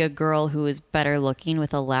take a girl who is better looking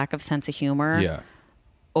with a lack of sense of humor. Yeah.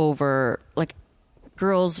 Over like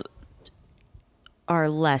girls are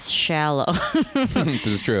less shallow. This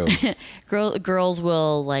is true. Girls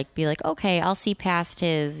will like be like, okay, I'll see past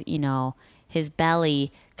his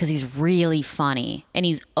belly because he's really funny and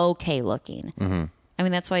he's okay looking. Mm-hmm. I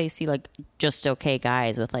mean, that's why you see like just okay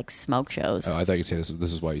guys with like smoke shows. Oh, I thought you'd say this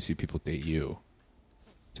is why you see people date you.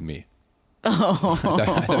 To me. Oh.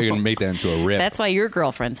 I thought you were going to make that into a rip. That's why your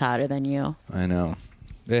girlfriend's hotter than you. I know.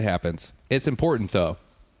 It happens. It's important though.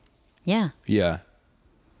 Yeah. Yeah.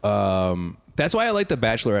 That's why I like The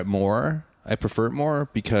Bachelorette more. I prefer it more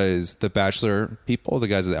because the Bachelor people, the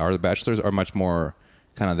guys that are the Bachelors, are much more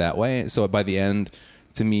kind of that way. So by the end,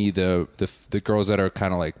 to me, the girls that are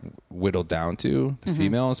kind of like whittled down to the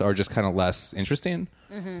females are just kind of less interesting.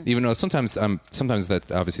 Mm-hmm. Even though sometimes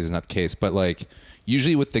that obviously is not the case, but like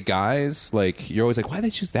usually with the guys, like you're always like, why did they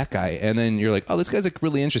choose that guy? And then you're like, oh, this guy's like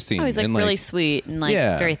really interesting. Oh, he's like really sweet and like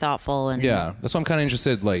very thoughtful. And yeah, that's why I'm kind of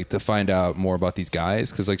interested like to find out more about these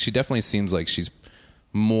guys because like she definitely seems like she's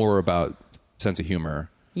more about sense of humor.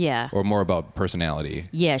 Yeah. Or more about personality.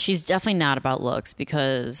 Yeah, she's definitely not about looks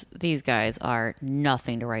because these guys are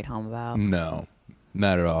nothing to write home about. No,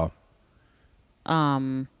 not at all.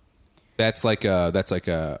 That's like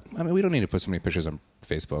a. I mean, we don't need to put so many pictures on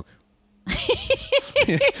Facebook.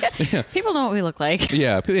 Yeah. People know what we look like.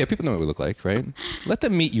 Yeah, people know what we look like, right? Let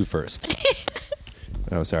them meet you first.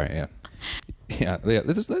 Oh, sorry. Yeah.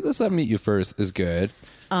 Let's let them meet you first is good.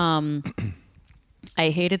 I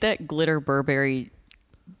hated that glitter Burberry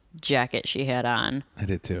jacket she had on. I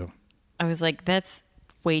did too. I was like, that's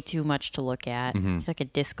way too much to look at. Like a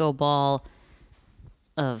disco ball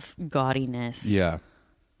of gaudiness. Yeah.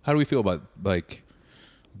 How do we feel about like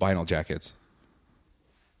vinyl jackets?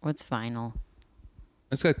 What's vinyl?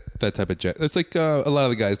 It's got that type of jacket. It's like a lot of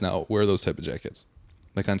the guys now wear those type of jackets.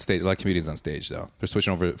 Like on stage, like comedians on stage though. They're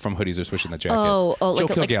switching over from hoodies, they're switching the jackets. Oh, Joe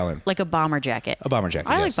Kilgallen. Like a bomber jacket. A bomber jacket.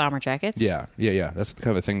 I yes. like bomber jackets. Yeah. That's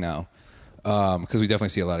kind of a thing now. Because we definitely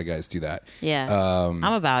see a lot of guys do that. Yeah, I'm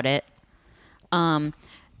about it.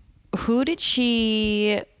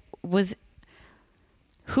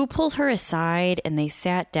 Who pulled her aside and they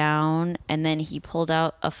sat down and then he pulled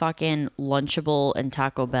out a fucking Lunchable and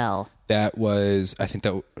Taco Bell? That was, I think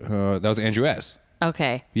that was Andrew S.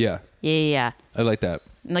 Okay. Yeah. Yeah. I like that.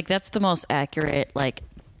 Like that's the most accurate like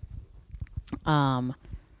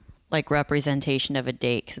representation of a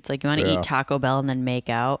date because it's like you want to eat Taco Bell and then make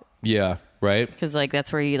out. Yeah. Right. Because like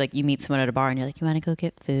that's where you meet someone at a bar and you're like, you want to go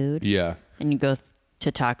get food? Yeah. And you go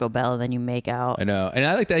to Taco Bell and then you make out. I know, and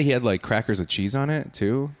I like that he had like crackers with cheese on it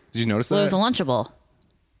too. Did you notice that? Well, it was a Lunchable.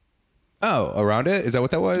 Oh, around it? Is that what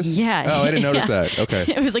that was? Yeah. Oh, I didn't notice that. Okay.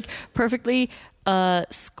 It was like perfectly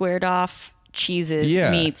squared off cheeses,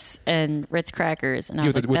 meats, and Ritz crackers, and I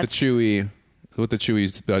was like, with the chewy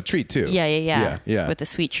treat too. Yeah. With the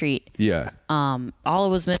sweet treat. Yeah. All it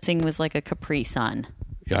was missing was like a Capri Sun.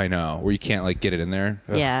 Yeah, I know. Where you can't like get it in there.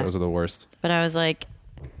 Ugh, yeah. Those are the worst. But I was like,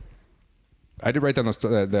 I did write down those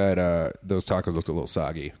tacos looked a little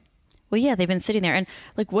soggy. Well, yeah, they've been sitting there, and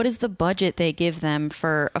like, what is the budget they give them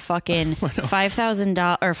for a fucking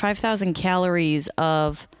 $5,000 or 5,000 calories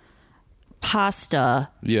of pasta?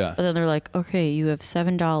 Yeah. But then they're like, okay, you have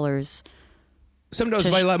 $7.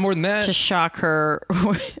 $7 buy a lot more than that to shock her.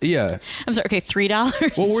 Yeah. I'm sorry. Okay,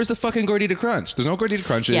 $3. Well, where's the fucking Gordita Crunch? There's no Gordita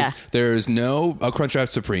Crunches. Yeah. There's no Crunchwrap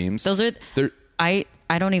Supremes. Those are. I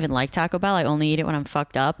don't even like Taco Bell. I only eat it when I'm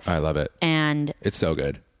fucked up. I love it. And it's so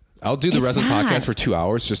good. I'll do the rest of the podcast for 2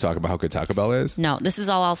 hours just talking about how good Taco Bell is. No, this is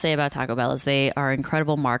all I'll say about Taco Bell is they are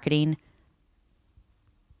incredible marketing.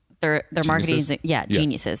 their marketing,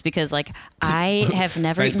 geniuses, because like I have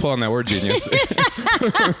never nice pull on that word, genius.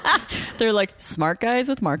 They're like smart guys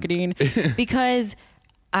with marketing, because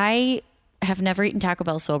I have never eaten Taco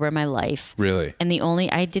Bell sober in my life. Really? And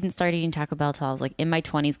I didn't start eating Taco Bell till I was like in my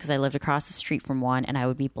 20s, because I lived across the street from one, and I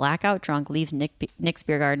would be blackout drunk, leave Nick's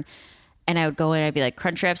Beer Garden, and I would go in, I'd be like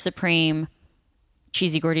Crunchwrap Supreme,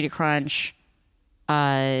 Cheesy Gordita Crunch,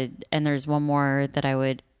 and there's one more that I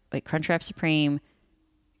would like, Crunchwrap Supreme,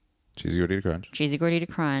 Cheesy Gordita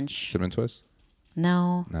Crunch. Cinnamon Twist?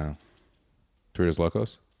 No. Doritos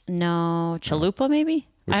Locos? No. Chalupa maybe?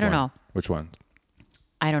 I don't know. Which one?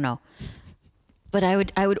 I don't know. But I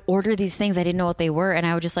would order these things. I didn't know what they were, and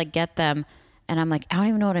I would just like get them, and I'm like, I don't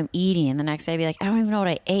even know what I'm eating. And the next day I'd be like, I don't even know what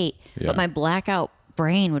I ate. Yeah. But my blackout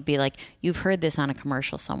brain would be like, you've heard this on a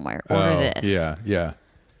commercial somewhere. Order this. Yeah.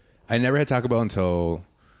 I never had Taco Bell until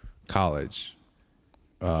college.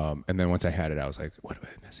 And then once I had it, I was like, what am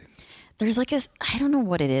I missing? There's like I don't know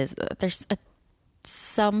what it is. There's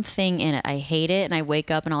something in it. I hate it. And I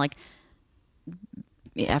wake up and I'll like,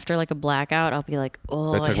 after like a blackout, I'll be like,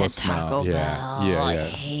 oh, I had Taco Bell. Yeah. I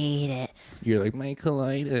hate it. You're like, my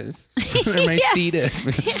colitis. Or my C.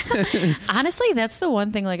 diff. Honestly, that's the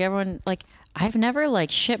one thing, like everyone, like I've never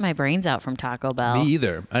like shit my brains out from Taco Bell. Me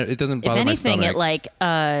either. It doesn't bother my stomach. If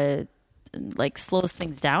anything, it like slows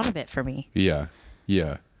things down a bit for me. Yeah.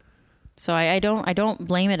 So I don't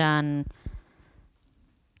blame it on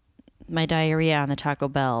my diarrhea on the Taco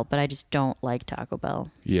Bell, but I just don't like Taco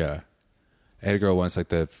Bell. Yeah. I had a girl once,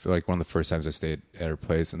 like one of the first times I stayed at her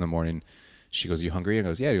place in the morning. She goes, "You hungry?" I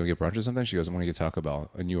goes, "Yeah, do you want to get brunch or something?" She goes, "I want to get Taco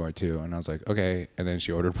Bell, and you are too." And I was like, "Okay." And then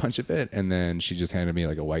she ordered a bunch of it, and then she just handed me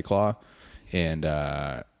like a White Claw, and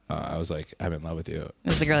I was like, "I'm in love with you."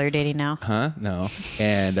 Is the girl you're dating now? Huh? No.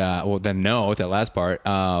 And well, then no with that last part.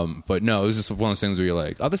 But no, it was just one of those things where you're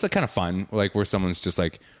like, "Oh, this is like kind of fun," like where someone's just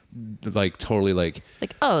like totally like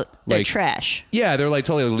oh, they're like, trash. Yeah, they're like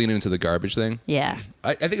totally leaning into the garbage thing. Yeah.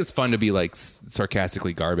 I think it's fun to be like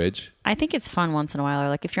sarcastically garbage. I think it's fun once in a while, or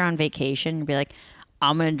like if you're on vacation, you'd be like,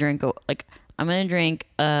 I'm gonna drink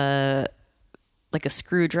a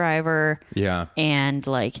screwdriver. Yeah. And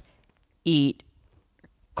like eat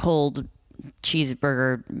cold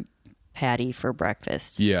cheeseburger patty for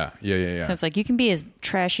breakfast. Yeah. So it's like you can be as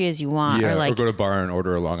trashy as you want, Yeah, or go to a bar and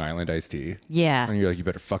order a Long Island iced tea. Yeah. And you're like, you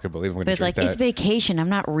better fucking believe I'm going to drink that. But it's like, it's vacation. I'm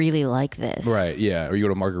not really like this. Right, yeah. Or you go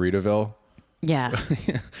to Margaritaville. Yeah.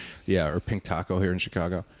 Yeah, or Pink Taco here in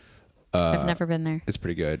Chicago. I've never been there. It's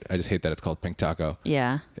pretty good. I just hate that it's called Pink Taco.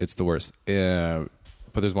 Yeah. It's the worst.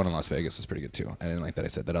 But there's one in Las Vegas. It's pretty good too. I didn't like that I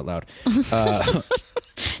said that out loud.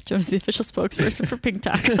 Jonas, the official spokesperson for Pink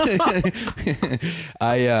Taco.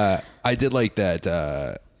 I did like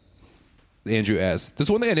that. Andrew asked.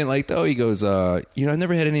 There's one thing I didn't like though. He goes, I've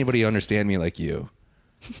never had anybody understand me like you.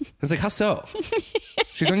 I was like, how so?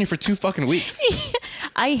 She's on you for 2 fucking weeks.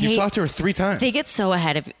 You've talked to her 3 times. They get so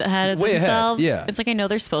ahead of way themselves. Ahead. Yeah. It's like, I know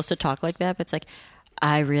they're supposed to talk like that, but it's like,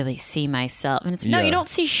 I really see myself. And it's, no, you don't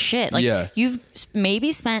see shit. Like, you've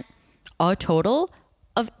maybe spent a total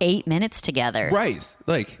of 8 minutes together. Right.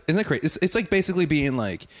 Like, isn't that crazy? It's like basically being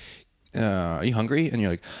like, are you hungry? And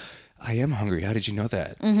you're like, I am hungry. How did you know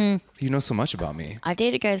that? Mm-hmm. You know so much about me. I've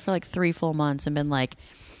dated guys for like 3 full months and been like,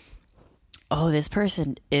 oh, this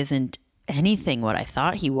person isn't anything what I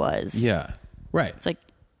thought he was. Yeah. Right. It's like,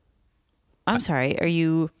 I'm sorry, are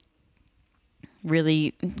you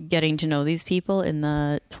really getting to know these people in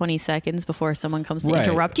the 20 seconds before someone comes to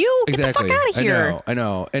interrupt you? Exactly. Get the fuck out of here. I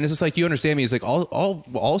know. And it's just like, you understand me. It's like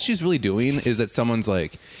all she's really doing is that someone's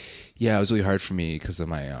like, yeah, it was really hard for me because of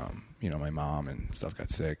my, my mom and stuff got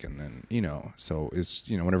sick. And then, so it's,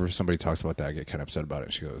 whenever somebody talks about that, I get kind of upset about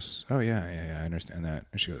it. She goes, oh yeah, I understand that.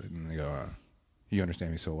 And she goes, and they go, you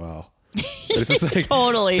understand me so well. But it's just like,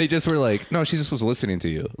 totally. They just were like, no, she just was listening to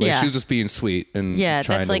you. Like, she was just being sweet and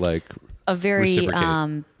trying to like a very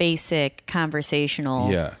basic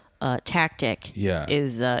conversational tactic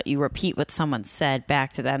is you repeat what someone said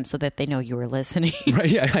back to them so that they know you were listening. Right?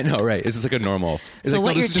 Yeah, I know. Right? It's just like a normal. It's so like,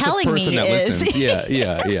 what you're telling me is,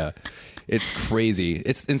 yeah. It's crazy.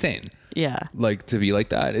 It's insane. Yeah. Like to be like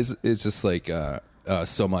that is just like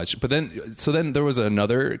so much. But then there was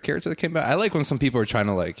another character that came back. I like when some people are trying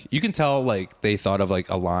to like, you can tell like they thought of like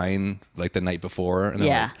a line like the night before, and they're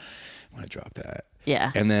like, I'm gonna drop that.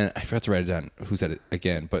 Yeah. And then I forgot to write it down who said it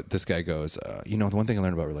again, but this guy goes, the one thing I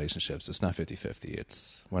learned about relationships, it's not 50-50,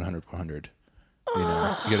 it's 100-100. You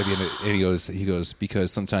gotta be in it. And he goes,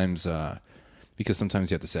 because sometimes you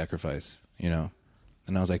have to sacrifice, And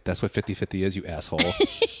I was like, that's what 50-50 is, you asshole.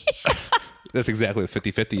 That's exactly what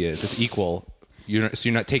 50-50 is. It's equal. you're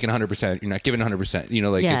not taking 100%. You're not giving 100%. You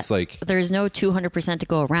know, like it's like there's no 200% to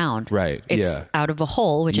go around. Right. It's out of a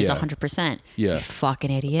whole, which is 100%. Yeah. You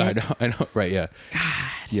fucking idiot. I know. Right. Yeah.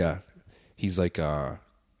 God. Yeah. He's like,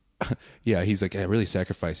 yeah, he's like, I really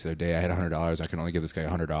sacrificed the other day. I had $100. I can only give this guy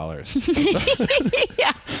 $100.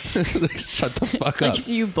 Yeah. Like, shut the fuck Like, up.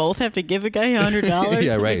 so you both have to give a guy $100?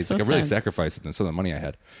 Yeah, right. It's no like, I really sense. sacrificed some of the money I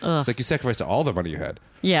had. It's like you sacrificed all the money you had.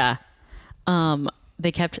 Yeah.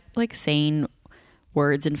 They kept like saying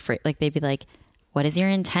words and like they'd be like, what is your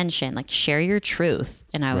intention? Like, share your truth.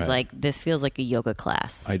 And I was Right. like, this feels like a yoga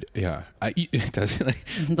class. It does. Like,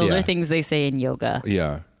 Those are things they say in yoga.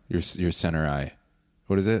 Yeah. Your center eye.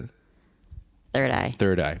 What is it? Third eye.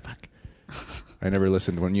 Third eye. Fuck. I never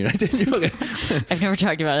listened when you did yoga. I've never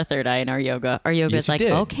talked about a third eye in our yoga. Our yoga Yes, is you like,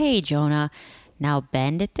 did. okay, Jonah, now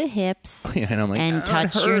bend at the hips Yeah, and I'm like, and "Oh, it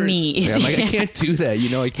touch your hurts." knees. Yeah, I'm like, I can't do that. You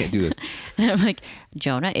know I can't do this. And I'm like,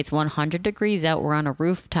 Jonah, it's 100 degrees out. We're on a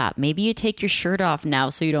rooftop. Maybe you take your shirt off now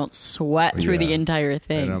so you don't sweat through the Yeah. entire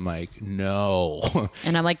thing. And I'm like, no.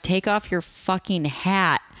 And I'm like, take off your fucking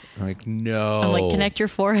hat. I'm like, no. I'm like, connect your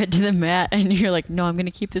forehead to the mat. And you're like, no, I'm going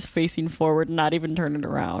to keep this facing forward, not even turn it I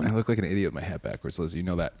around. look like an idiot with my hat backwards, Lizzie. You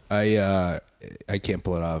know that. I can't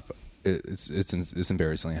pull it off. It's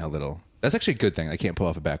embarrassing how little. That's actually a good thing. I can't pull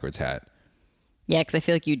off a backwards hat. Yeah, because I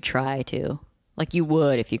feel like you'd try to. Like you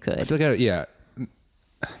would if you I could. feel like yeah.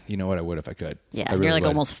 You know what? I would if I could. Yeah, I really you're like would.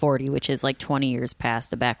 almost 40, which is like 20 years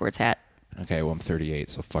past a backwards hat. Okay, well I'm 38,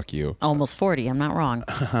 so fuck you. Almost 40. I'm not wrong.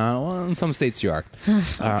 Well, in some states you are.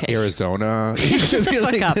 Okay. Arizona. Shut the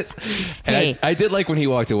fuck up. And Hey. I did like when he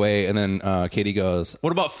walked away, and then Katie goes,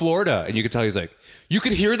 "What about Florida?" And you could tell he's like, "You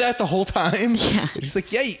could hear that the whole time." Yeah. And she's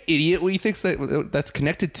like, "Yeah, you idiot. What do you think's that's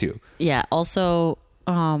connected to?" Yeah. Also,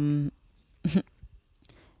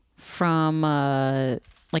 from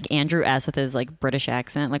like Andrew S. with his like British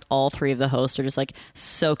accent, like all three of the hosts are just like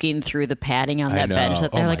soaking through the padding on I that know. bench.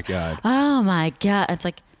 That they're Oh, my like, God. oh my god! It's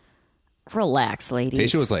like, relax, ladies.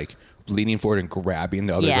 Tasha was like leaning forward and grabbing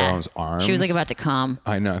the other girl's arms. She was like about to come.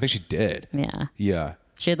 I know. I think she did. Yeah. Yeah.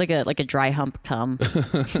 She had like a dry hump come,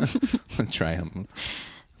 Try him.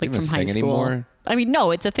 like from high thing school. anymore? I mean,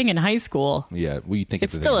 no, it's a thing in high school. Yeah. Well, you think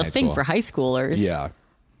It's it's still a high thing school. for high schoolers. Yeah.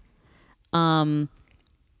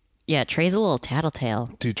 Yeah, Trey's a little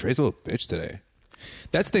tattletale. Dude, Trey's a little bitch today.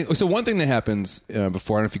 That's the thing. So one thing that happens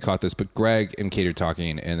before, I don't know if you caught this, but Greg and Kate are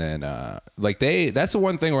talking, and then like that's the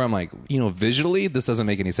one thing where I'm like, visually this doesn't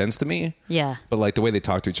make any sense to me. Yeah. But like the way they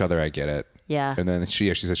talk to each other, I get it. Yeah. And then she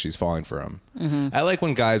actually says she's falling for him. Mm-hmm. I like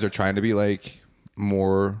when guys are trying to be like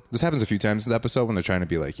more. This happens a few times in the episode when they're trying to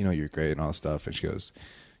be like, you're great and all this stuff, and she goes,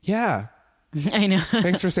 "Yeah, I know.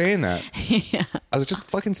 thanks for saying that." Yeah. I was like, just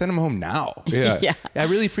fucking send him home now. Yeah. Yeah. I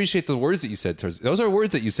really appreciate the words that you said towards. Those are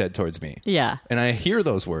words that you said towards me. Yeah. And I hear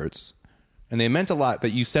those words, and they meant a lot that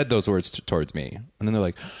you said those words towards me. And then they're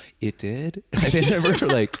like, "It did." And they never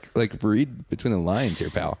like read between the lines here,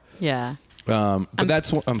 pal. Yeah. But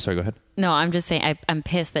I'm sorry. Go ahead. No, I'm just saying I'm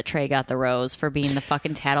pissed that Trey got the rose for being the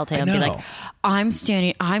fucking tattletale and be know. like, I'm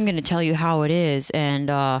going to tell you how it is. And,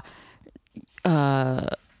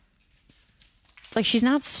 like, she's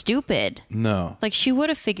not stupid. No. Like, she would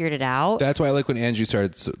have figured it out. That's why I like when Andrew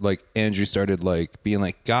started being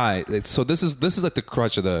like, "Guy." So this is like the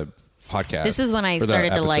crutch of the podcast. This is when I or the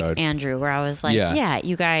started to like episode. Andrew, where I was like, Yeah. yeah,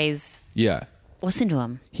 you guys Yeah. listen to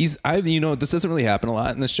him. This doesn't really happen a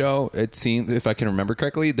lot in the show. It seems, if I can remember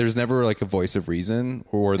correctly, there's never like a voice of reason,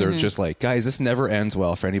 or they're just like, "Guys, this never ends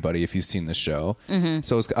well for anybody if you've seen this show."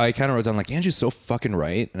 So I kind of wrote down like, Andrew's so fucking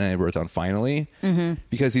right, and I wrote down finally,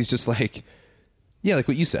 because he's just like, yeah, like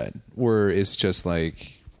what you said, where it's just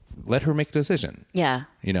like, let her make a decision. Yeah.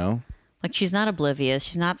 Like, she's not oblivious.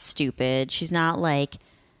 She's not stupid. She's not like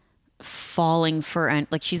falling for,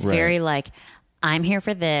 like, she's Right. very like, I'm here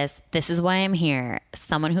for this. This is why I'm here.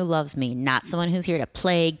 Someone who loves me, not someone who's here to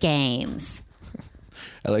play games.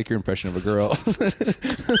 I like your impression of a girl.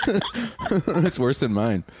 It's worse than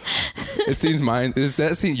mine. It seems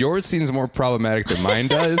yours seems more problematic than mine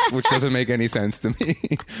does, which doesn't make any sense to me.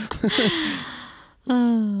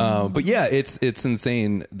 But yeah, it's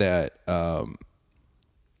insane that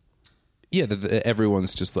that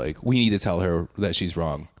everyone's just like, we need to tell her that she's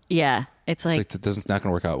wrong. Yeah. It's like, It's not going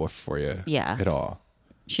to work out for you. Yeah. At all.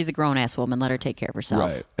 she's a grown ass woman. Let her take care of herself.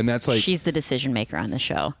 Right. And that's like, she's the decision maker on the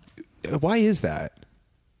show. why is that?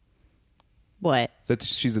 What? That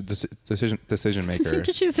she's a decision maker.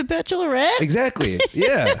 She's a bachelorette. Exactly.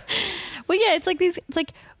 Yeah. Well, yeah, it's like these. It's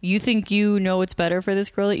like, you think you know what's better for this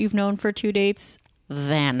girl that you've known for 2 dates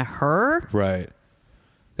than her. Right.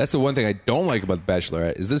 That's the one thing I don't like about The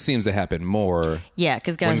Bachelorette is this seems to happen more. Yeah,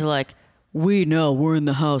 because guys are like, we know, we're in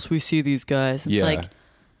the house, we see these guys. It's Yeah. like,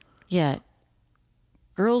 yeah,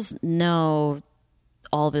 girls know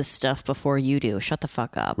all this stuff before you do. Shut the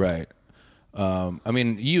fuck up. Right. I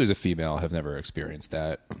mean, you as a female have never experienced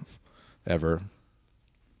that ever.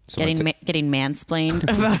 Someone Getting mansplained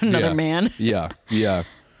about another Yeah. man. Yeah. Yeah.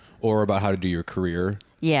 Or about how to do your career.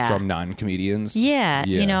 Yeah. From non-comedians. Yeah.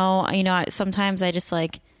 You know, sometimes I just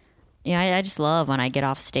like, I just love when I get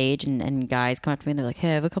off stage and guys come up to me and they're like,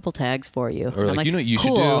 hey, I have a couple tags for you. Or I'm like, you know what you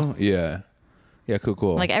cool. should do? Yeah. Yeah,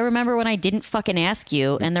 cool. Like, I remember when I didn't fucking ask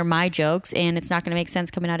you, and they're my jokes, and it's not going to make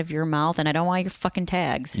sense coming out of your mouth, and I don't want your fucking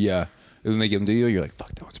tags. Yeah. And when they give them to you, you're like, fuck,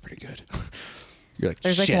 that one's pretty good. You're like,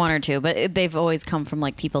 There's shit. like one or two, but they've always come from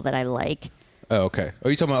like people that I like. Oh, okay. Are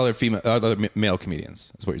you talking about other male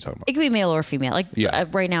comedians? That's what you're talking about. It could be male or female. Like, Yeah.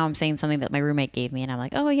 right now I'm saying something that my roommate gave me, and I'm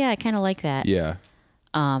like, oh, yeah, I kind of like that. Yeah.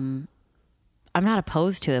 I'm not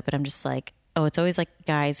opposed to it, but I'm just like, oh, it's always like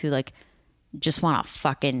guys who like just want to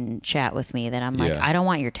fucking chat with me that I'm like, Yeah. I don't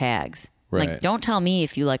want your tags. Right. Like, don't tell me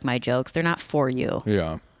if you like my jokes. They're not for you.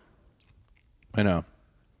 Yeah. I know.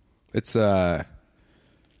 It's, yeah,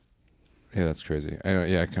 that's crazy. I know,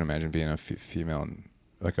 yeah, I can imagine being a female in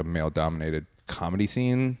like a male-dominated comedy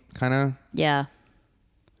scene, kind of. Yeah.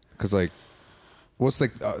 Because, like, what's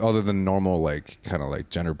like other than normal, like, kind of like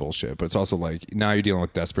gender bullshit, but it's also like now you're dealing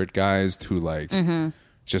with desperate guys who, like,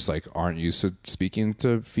 just like aren't used to speaking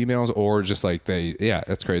to females, or just like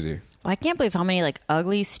that's crazy. Well, I can't believe how many like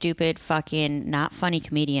ugly, stupid, fucking not funny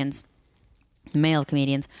comedians, male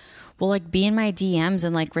comedians, will like be in my DMs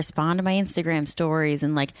and like respond to my Instagram stories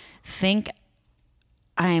and like think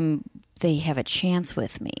they have a chance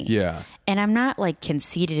with me. Yeah. And I'm not like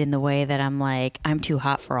conceited in the way that I'm like, I'm too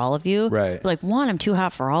hot for all of you. Right. But, like, 1, I'm too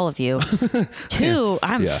hot for all of you. 2,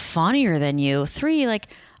 I'm Yeah. funnier than you. 3, like,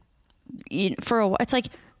 it's like,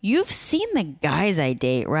 you've seen the guys I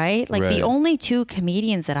date, right? Like, Right. the only 2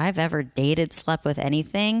 comedians that I've ever dated, slept with,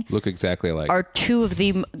 anything, Look exactly alike. are 2 of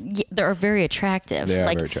the, they're very attractive. They are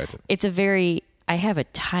like, very attractive. It's I have a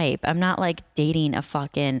type. I'm not like dating a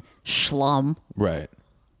fucking schlum. Right.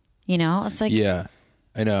 You know, it's like, Yeah,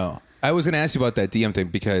 I know. I was going to ask you about that DM thing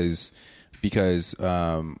because,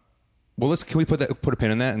 well, can we put a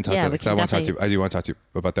pin in that and talk Yeah, to? we Because I can do want to talk to you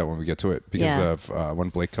about that when we get to it because Yeah. of when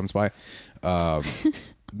Blake comes by.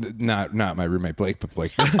 Not my roommate Blake, but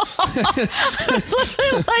Blake. like,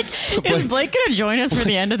 is Blake going to join us for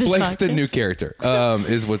the end of this Blake's podcast? the new character.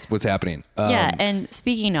 Is what's happening. Yeah, and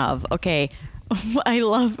speaking of, okay, I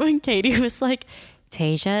love when Katie was like,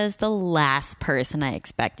 Tasia is the last person I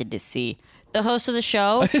expected to see. The host of the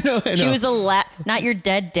show, I know. she was the not your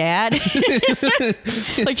dead dad.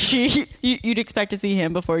 Like you'd expect to see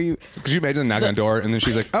him before you. Could you imagine knocking on the door and then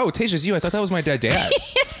she's like, "Oh, Tasha's you. I thought that was my dad."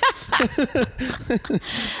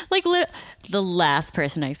 Like the last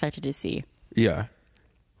person I expected to see. Yeah.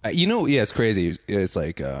 It's crazy. It's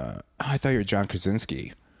like, I thought you were John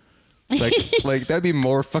Krasinski. It's like that'd be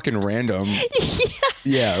more fucking random.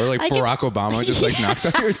 Yeah, or like Barack Obama just like knocks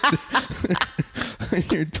on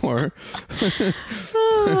your door.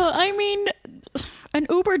 I mean, an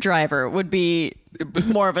Uber driver would be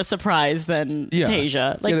more of a surprise than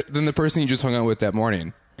Tasia. Like, than the person you just hung out with that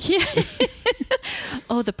morning. yeah.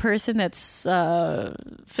 Oh, the person that's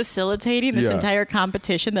facilitating this entire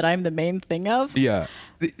competition that I'm the main thing of? Yeah.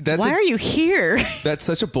 Why are you here? That's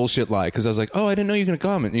such a bullshit lie because I was like, oh, I didn't know you were going to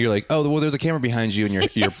come. And you're like, oh, well, there's a camera behind you and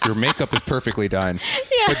your makeup is perfectly done.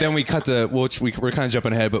 Yeah. But then we cut to, we're kind of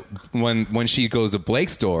jumping ahead, but when she goes to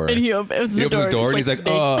Blake's door, And he opens the door and he's like,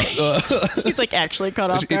 he's like actually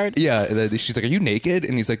caught off guard. Yeah. And then she's like, are you naked?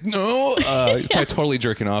 And he's like, no. He's probably totally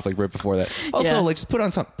jerking off like right before that. Also, like just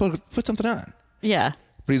put something on. Yeah.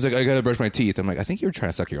 But he's like, I got to brush my teeth. I'm like, I think you were trying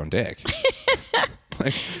to suck your own dick.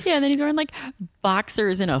 Yeah, and then he's wearing like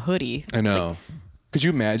boxers and a hoodie. I know. Could you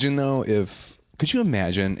imagine though if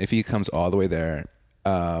he comes all the way there?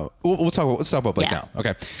 Let's talk about Blake now.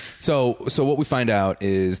 Okay. So what we find out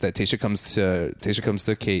is that Tasha comes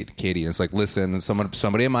to Katie and it's like, listen,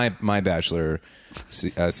 somebody in my Bachelor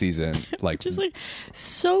season, like, Just like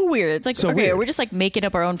so weird. It's like, So okay, weird. we're just like making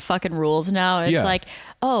up our own fucking rules now. It's Yeah. like,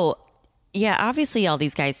 oh, yeah, obviously all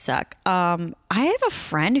these guys suck. I have a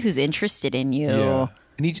friend who's interested in you. yeah.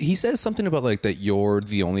 And he says something about like that you're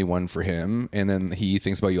the only one for him, and then he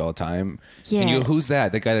thinks about you all the time. Yeah. And you go, who's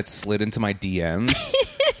that? The guy that slid into my DMs?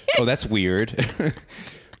 Oh, that's weird.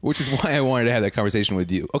 Which is why I wanted to have that conversation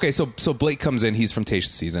with you. Okay, so Blake comes in. He's from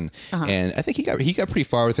Tasha's season, and I think he got pretty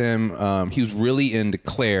far with him. He was really into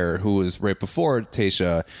Claire, who was right before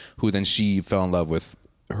Tasha, who then she fell in love with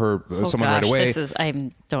her someone right away. I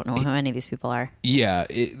don't know how many of these people are. Yeah.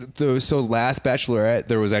 So last Bachelorette,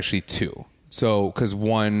 there was actually 2. So, because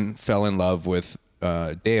one fell in love with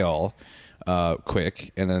Dale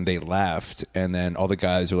quick, and then they left, and then all the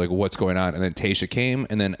guys were like, what's going on? And then Tayshia came,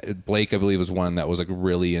 and then Blake, I believe, was one that was like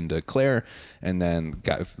really into Claire, and then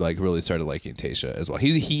got like really started liking Tayshia as well.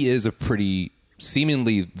 He is a pretty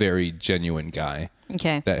seemingly very genuine guy.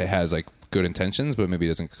 Okay. That has like good intentions, but maybe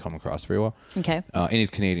doesn't come across very well. Okay. And he's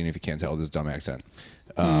Canadian, if you can't tell, with his dumb accent.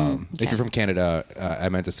 If you're from Canada, I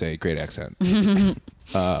meant to say great accent.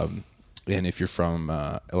 And if you're from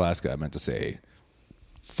Alaska, I meant to say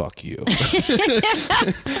fuck you.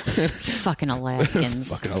 Fucking Alaskans.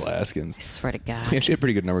 Fucking Alaskans. I swear to God. We actually have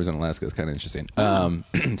pretty good numbers in Alaska. It's kind of interesting.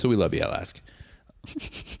 So we love you, Alaska.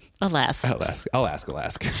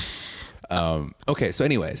 Alaska. Okay, so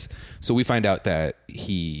anyways, so we find out that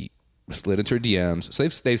he slid into her DMs. So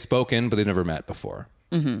they've spoken, but they've never met before.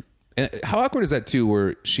 Mm-hmm. And how awkward is that too,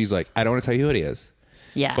 where she's like, I don't want to tell you who it is.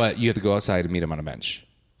 Yeah. But you have to go outside and meet him on a bench.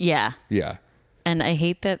 Yeah. Yeah. And I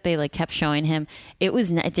hate that they like kept showing him. It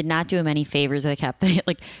did not do him any favors. They kept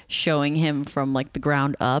like showing him from like the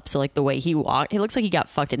ground up. So like the way he walked, it looks like he got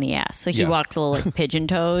fucked in the ass. Like he walks a little like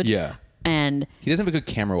pigeon-toed. Yeah. And he doesn't have a good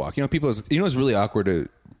camera walk. You know, it's really awkward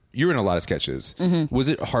you're in a lot of sketches. Mm-hmm. Was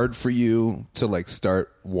it hard for you to like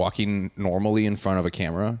start walking normally in front of a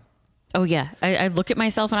camera? Oh yeah. I look at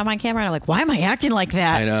myself when I'm on camera and I'm like, why am I acting like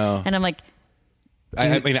that? I know. And I'm like,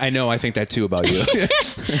 I mean, I know. I think that too about you.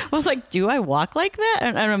 Well, like, do I walk like that?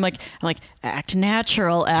 And I'm like, act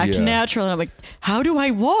natural. And I'm like, how do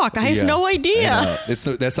I walk? I have no idea. That's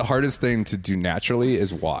the hardest thing to do naturally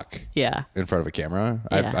is walk. Yeah. In front of a camera.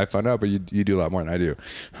 Yeah. I found out, but you do a lot more than I do.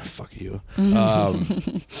 Fuck you.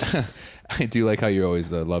 I do like how you're always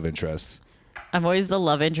the love interest. I'm always the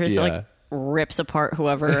love interest that like rips apart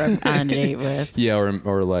whoever I'm on a date with. Yeah,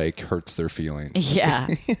 or like hurts their feelings. Yeah.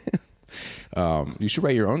 You should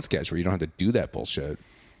write your own sketch where you don't have to do that bullshit.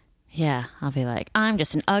 Yeah, I'll be like, I'm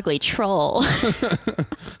just an ugly troll.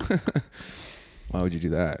 Why would you do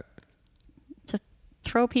that? To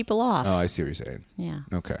throw people off. Oh, I see what you're saying. Yeah.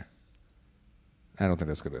 Okay. I don't think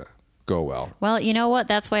that's going to go well. Well, you know what?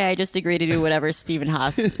 That's why I just agree to do whatever Stephen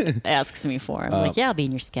Haas asks me for. I'm like, yeah, I'll be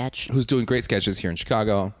in your sketch. Who's doing great sketches here in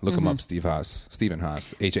Chicago. Look him up, Stephen Haas,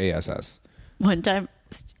 Hass. One time,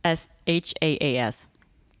 Haas.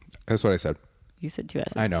 That's what I said. You said 2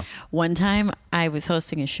 S's. I know. One time I was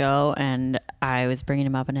hosting a show and I was bringing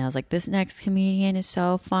him up and I was like, this next comedian is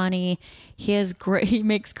so funny. He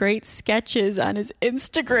makes great sketches on his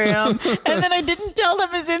Instagram. And then I didn't tell them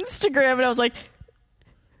his Instagram and I was like,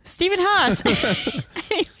 Stephen Haas.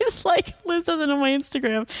 And he was like, Liz doesn't know my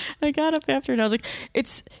Instagram. And I got up after and I was like,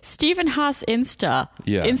 it's Stephen Haas Insta.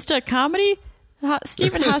 Yeah. Insta comedy?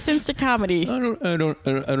 Stephen Haas Insta comedy. I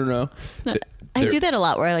don't know. I do that a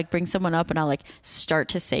lot where I like bring someone up and I'll like start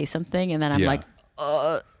to say something and then I'm like,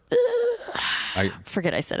 I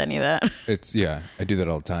forget I said any of that. I do that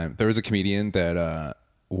all the time. There was a comedian that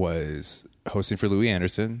was hosting for Louis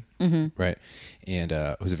Anderson, right? And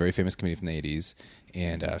who's a very famous comedian from the 80s.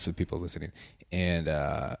 And for the people listening. And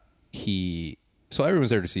so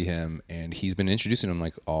everyone's there to see him and he's been introducing him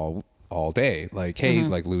like all day. Like, hey,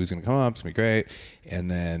 like Louis is going to come up. It's going to be great. And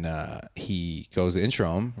then he goes to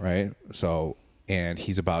intro him, right? So, and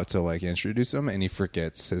he's about to like introduce him and he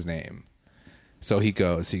forgets his name. So he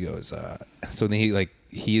goes, so then he goes,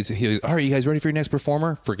 all right, you guys ready for your next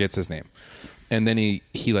performer? Forgets his name. And then he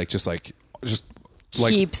just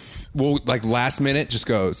keeps, well, like last minute just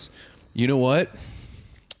goes, you know what?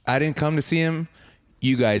 I didn't come to see him.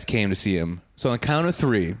 You guys came to see him. So on the count of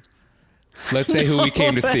 3, let's say who we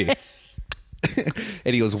came to see.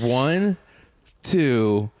 And he goes 1,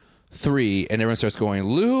 2, 3, and everyone starts going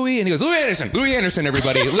Louis, and he goes Louis Anderson,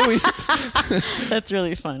 everybody, Louis. That's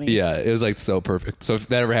really funny. Yeah, it was like so perfect. So if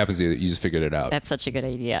that ever happens to you, you just figured it out. That's such a good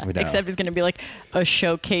idea. Except it's going to be like a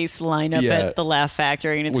showcase lineup at the Laugh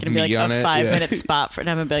Factory, and it's going to be like a 5-minute spot for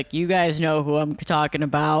them, and be like, you guys know who I'm talking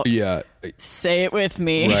about. Yeah, say it with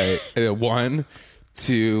me. Right. 1,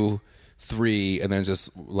 2, 3, and then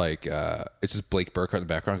just like it's just Blake Burkhart in the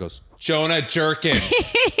background goes, Jonah Jerkins.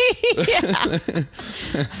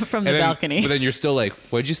 From the balcony. But then you're still like,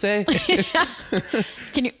 what'd you say?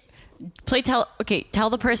 Can you tell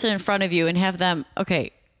the person in front of you and have them,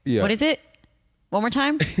 what is it? One more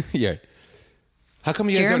time? Yeah. How come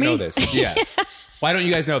you guys don't know this? Yeah. Why don't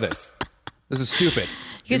you guys know this? This is stupid.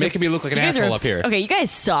 You're making me look like an asshole up here. Okay, you guys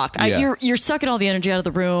suck. You're sucking all the energy out of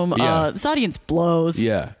the room. This audience blows.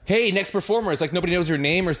 Yeah. Hey, next performer. It's like nobody knows her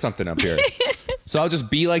name or something up here. So I'll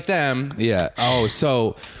just be like them. Yeah. Oh,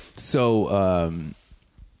 so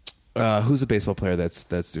who's a baseball player that's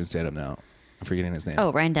doing stand-up now? I'm forgetting his name.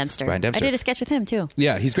 Oh, Ryan Dempster. Ryan Dempster. I did a sketch with him too.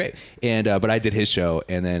 Yeah, he's great. And but I did his show,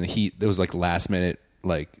 and then it was like last minute.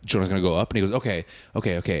 Like Jonah's gonna go up, and he goes, okay.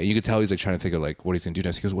 And you could tell he's like trying to think of like what he's gonna do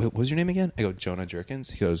next. He goes, what was your name again? I go, Jonah Jerkins.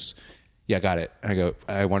 He goes, yeah, got it. And I go,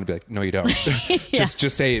 I want to be like, no, you don't. just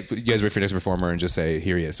say, you guys wait for your next performer and just say,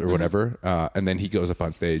 here he is, or whatever. And then he goes up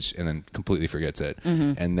on stage and then completely forgets it.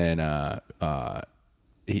 And then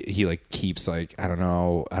he like keeps like, I don't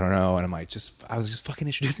know. And I'm like, I was just fucking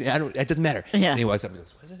introduce me. It doesn't matter. Yeah. And he walks up and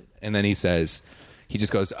goes, what is it? And then he just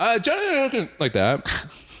goes, Jonah, like that.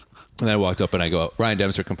 And I walked up and I go, Ryan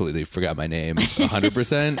Dempster completely forgot my name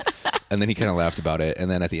 100%. And then he kind of laughed about it. And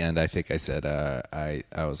then at the end, I think I said, I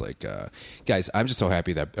was like, guys, I'm just so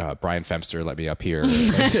happy that Brian Femster let me up here.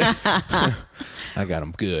 I got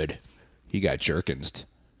him good. He got Jerkins.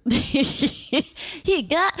 He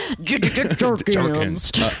got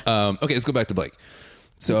Jerkins. Okay, let's go back to Blake.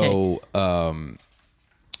 So,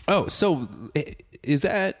 so is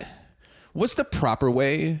that, what's the proper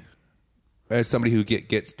way as somebody who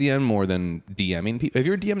gets DM more than DMing people? Have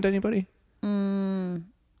you ever DM'd anybody? Didn't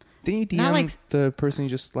you DM the person you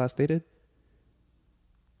just last dated?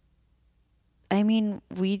 I mean,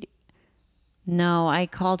 no, I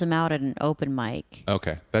called him out at an open mic.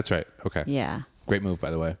 Okay, that's right. Okay. Yeah. Great move,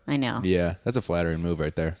 by the way. I know. Yeah, that's a flattering move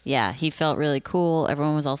right there. Yeah, he felt really cool.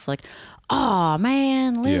 Everyone was also like, oh,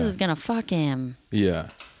 man, Liz is going to fuck him. Yeah.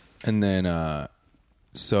 And then,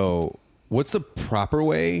 so what's the proper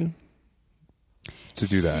way to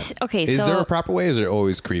do that? Okay, is there a proper way? Or is it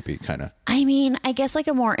always creepy, kind of? I mean, I guess like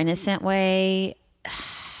a more innocent way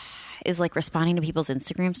is like responding to people's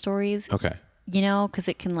Instagram stories. Okay. You know, because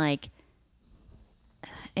it can like,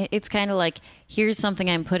 it's kind of like, here's something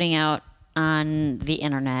I'm putting out on the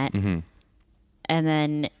internet. And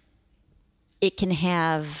then it can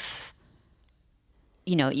have,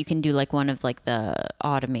 you know, you can do like one of like the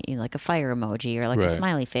automate, like a fire emoji or like a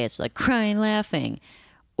smiley face, like crying, laughing.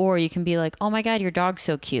 Or you can be like, oh my God, your dog's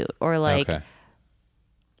so cute. Or like,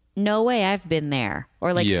 no way, I've been there.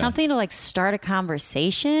 Or like something to like start a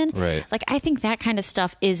conversation. Right. Like, I think that kind of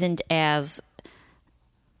stuff isn't as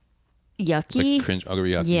yucky. Like cringe.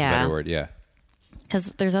 Yucky is a better word. Yeah. Because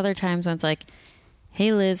there's other times when it's like,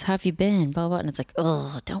 hey Liz, how have you been? Blah, blah. And it's like,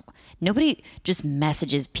 oh, nobody just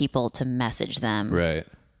messages people to message them. Right.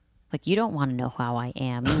 Like, you don't want to know how I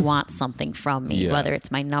am. You want something from me, whether it's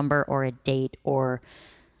my number or a date or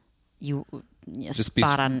you just be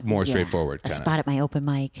more straightforward. A spot at my open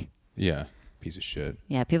mic. Yeah. Piece of shit.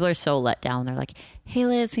 Yeah. People are so let down. They're like, hey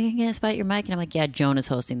Liz, can you get a spot at your mic? And I'm like, yeah, Jonah's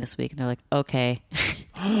hosting this week. And they're like, okay.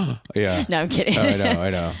 Yeah. No, I'm kidding. I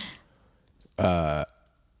know.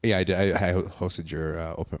 Yeah, I did. I hosted your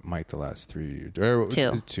open mic the last two.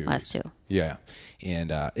 Last two. Yeah.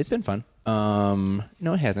 And it's been fun.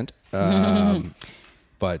 No, it hasn't.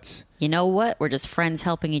 But you know what? We're just friends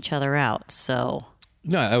helping each other out. So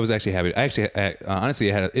no, I was actually happy.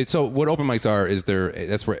 Honestly, I had it. So what open mics are is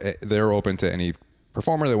they're open to any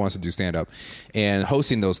performer that wants to do stand up, and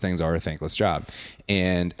hosting those things are a thankless job.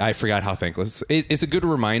 And I forgot how thankless. It's a good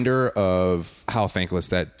reminder of how thankless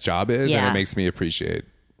that job is, and it makes me appreciate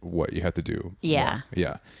what you have to do. Yeah. More.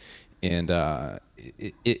 Yeah. And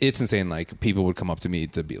it's insane. Like, people would come up to me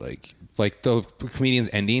to be like the comedian's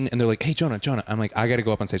ending, and they're like, hey, Jonah. I'm like, I got to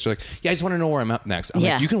go up on stage. They're like, yeah, I just want to know where I'm up next. I'm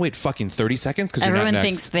like, you can wait fucking 30 seconds because everyone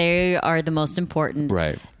thinks they are the most important.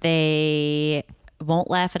 Right. They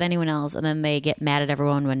won't laugh at anyone else, and then they get mad at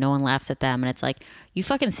everyone when no one laughs at them. And it's like, you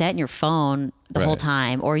fucking sat in your phone the whole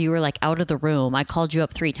time, or you were like out of the room. I called you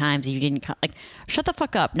up 3 times and you didn't come. Like, shut the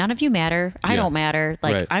fuck up. None of you matter. I don't matter.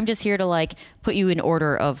 Like, I'm just here to like put you in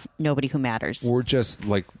order of nobody who matters. We're just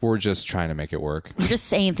trying to make it work. We're just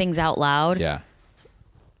saying things out loud. Yeah.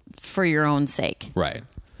 For your own sake. Right.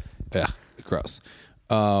 Yeah. Gross.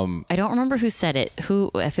 I don't remember who said it,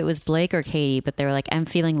 if it was Blake or Katie, but they were like, I'm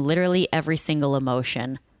feeling literally every single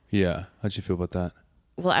emotion. Yeah. How'd you feel about that?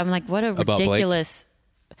 Well, I'm like, what a ridiculous.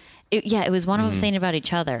 It was one of them saying about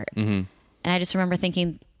each other. And I just remember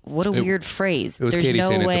thinking, what a weird phrase. It was Katie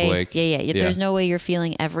saying it to Blake. Yeah. There's no way you're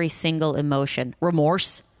feeling every single emotion.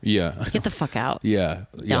 Remorse. Yeah. Get the fuck out. Yeah.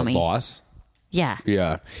 Dummy. Loss. Yeah.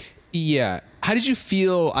 Yeah. Yeah. How did you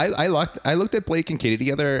feel? I looked at Blake and Katie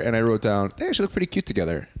together, and I wrote down, they actually look pretty cute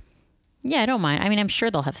together. Yeah, I don't mind. I mean, I'm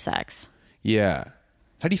sure they'll have sex. Yeah.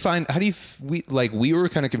 We were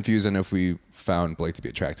kind of confused on if we found Blake to be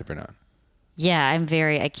attractive or not. Yeah,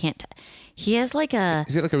 I can't. He has like a.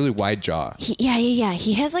 He's got like a really wide jaw. Yeah.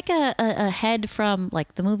 He has like a head from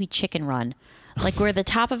like the movie Chicken Run, like where the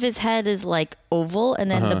top of his head is like oval,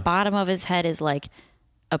 and then the bottom of his head is like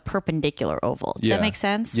a perpendicular oval. Does that make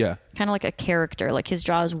sense? Yeah. Kind of like a character. Like his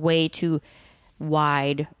jaw is way too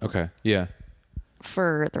wide. Okay. Yeah.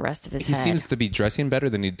 for the rest of his He head. seems to be dressing better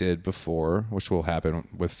than he did before, which will happen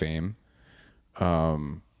with fame.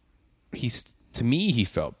 To me, he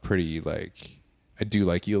felt pretty like, I do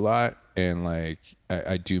like you a lot, and like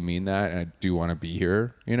I do mean that, and I do want to be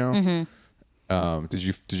here. You know. Mm-hmm. Did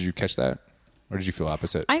you catch that, or did you feel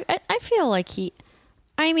opposite? I feel like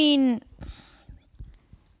I mean,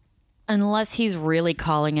 unless he's really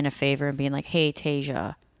calling in a favor and being like, "Hey,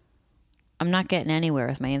 Tasia, I'm not getting anywhere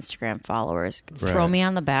with my Instagram followers. Throw me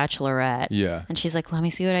on The Bachelorette." Yeah. And she's like, "Let me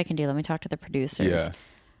see what I can do. Let me talk to the producers." Yeah.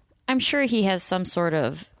 I'm sure he has some sort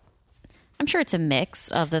of. I'm sure it's a mix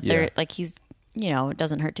of that. They're like he's, it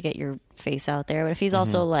doesn't hurt to get your face out there. But if he's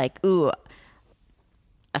also like, "Ooh,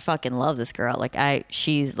 I fucking love this girl. Like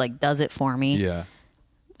she's like does it for me." Yeah.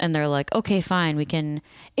 And they're like, "Okay, fine, we can."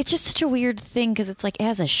 It's just such a weird thing because it's like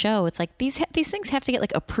as a show, it's like these things have to get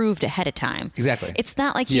like approved ahead of time. Exactly. It's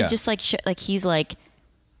not like he's just like like he's like,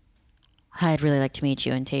 "Hi, I'd really like to meet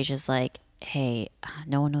you," and Tasia's like, "Hey,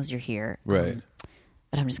 no one knows you're here, Right.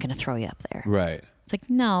 but I'm just gonna throw you up there." Right. It's like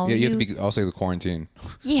no, Yeah, you have to be also the quarantine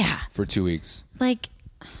for 2 weeks. like.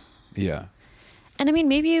 Yeah. And I mean,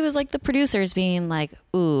 maybe it was like the producers being like,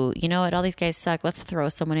 "Ooh, you know what? All these guys suck. Let's throw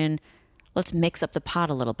someone in. Let's mix up the pot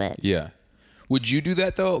a little bit." Yeah. Would you do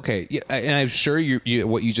that though? Okay. Yeah. And I'm sure you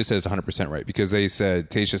what you just said is 100% right, because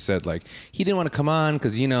Tayshia said like he didn't want to come on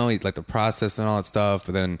because, he like the process and all that stuff.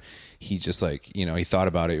 But then he just like, he thought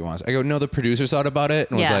about it. I go, no, the producers thought about it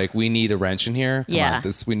and was like, we need a wrench in here. Come on,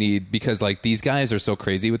 we need, because like these guys are so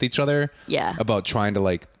crazy with each other. Yeah. About trying to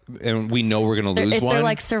like, and we know we're going to lose one. They're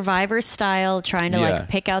like Survivor style, trying to like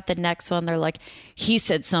pick out the next one. They're like, he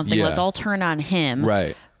said something. Let's all turn on him.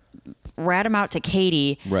 Right. Rat him out to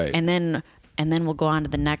Katie. Right. And then we'll go on to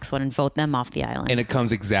the next one and vote them off the island. And it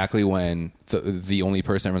comes exactly when the only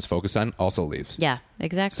person everyone's focused on also leaves. Yeah,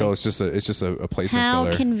 exactly. So it's just a placement How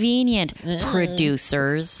filler. convenient.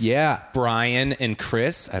 Producers. Yeah, Brian and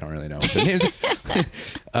Chris. I don't really know what their names.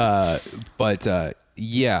 But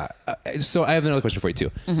yeah. So I have another question for you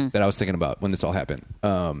too, that I was thinking about when this all happened.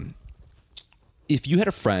 If you had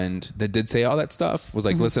a friend that did say all that stuff, was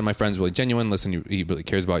like, listen, my friend's really genuine. Listen, he really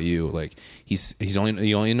cares about you. Like he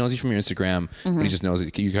only knows you from your Instagram, but he just knows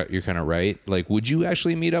that you're kind of right. Like, would you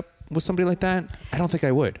actually meet up with somebody like that? I don't think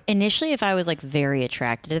I would. Initially, if I was like very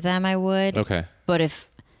attracted to them, I would. Okay. But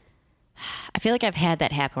I feel like I've had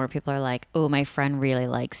that happen where people are like, "Oh, my friend really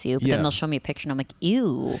likes you," but then they'll show me a picture and I'm like,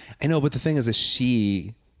 "Ew." I know, but the thing is that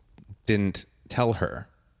she didn't tell her.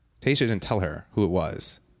 Tayshia didn't tell her who it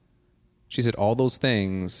was. She said all those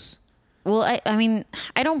things. Well, I mean,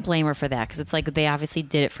 I don't blame her for that because it's like they obviously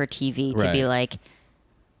did it for TV to be like. Do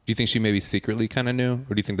you think she maybe secretly kind of knew,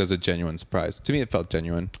 or do you think there's a genuine surprise? To me, it felt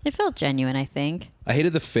genuine. It felt genuine, I think. I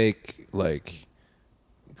hated the fake, like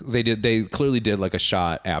they clearly did like a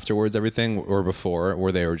shot afterwards, everything, or before,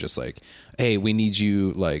 where they were just like, "Hey, we need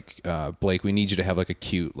you, like Blake, we need you to have like a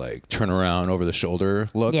cute like turn around over the shoulder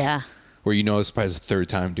look." Yeah. Where it's probably the third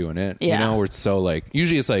time doing it. Yeah. Where it's so like,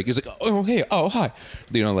 usually it's like, "Oh, hey, oh, hi,"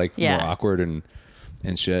 like more awkward and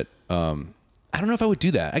shit. I don't know if I would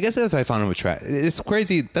do that. I guess if I found him attractive, it's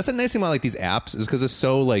crazy. That's a nice thing about like these apps, is because it's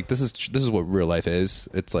so like, this is what real life is.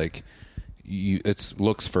 It's like it's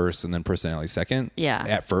looks first and then personality second. Yeah.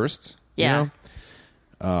 At first. Yeah.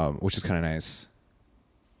 Which is kind of nice.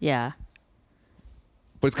 Yeah.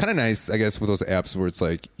 But it's kind of nice, I guess, with those apps where it's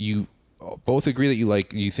like you both agree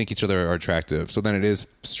that you think each other are attractive. So then it is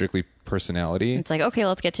strictly personality. It's like, okay,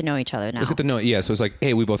 let's get to know each other now. Let's get to know. Yeah. So it's like,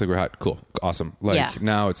 hey, we both agree hot. Cool. Awesome. Like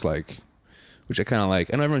now it's like, which I kind of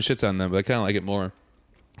like. I know everyone shits on them, but I kind of like it more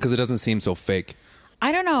because it doesn't seem so fake.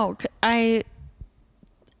 I don't know.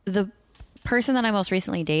 The person that I most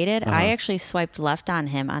recently dated, I actually swiped left on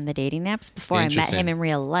him on the dating apps before I met him in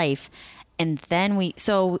real life. And then was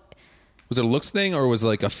it a looks thing, or was it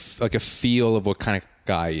like a feel of what kind of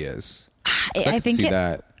guy he is? I think see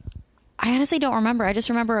that. I honestly don't remember. I just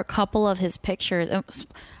remember a couple of his pictures. A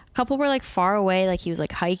couple were like far away, like he was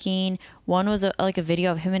like hiking. One was like a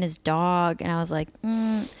video of him and his dog, and I was like,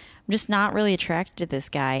 I'm just not really attracted to this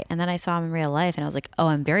guy. And then I saw him in real life, and I was like, oh,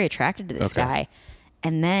 I'm very attracted to this guy.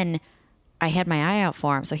 And then I had my eye out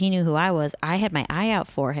for him, so he knew who I was. I had my eye out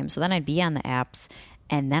for him, so then I'd be on the apps.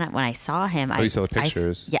 And then when I saw him, you saw the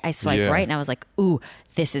pictures. I swiped right, and I was like, ooh,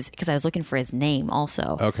 this is, because I was looking for his name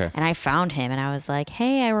also. Okay. And I found him, and I was like,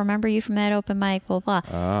 hey, I remember you from that open mic, blah,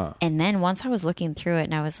 blah. And then once I was looking through it,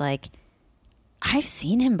 and I was like, I've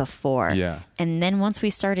seen him before. Yeah. And then once we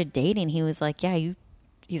started dating, he was like,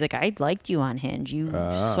 he's like, I liked you on Hinge. You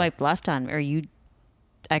swiped left on me, or you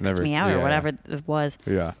X'd me out, or whatever it was.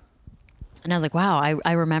 Yeah. And I was like, wow,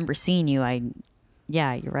 I remember seeing you.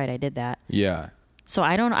 Yeah, you're right, I did that. Yeah. So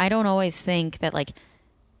I don't always think that like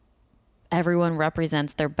everyone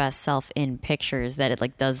represents their best self in pictures, that it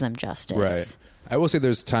like does them justice. Right. I will say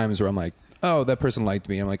there's times where I'm like, oh, that person liked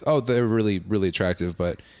me. I'm like, oh, they're really, really attractive.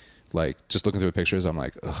 But like just looking through the pictures, I'm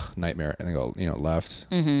like, ugh, nightmare. And they go, left.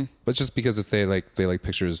 Mm-hmm. But just because they like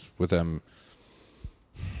pictures with them,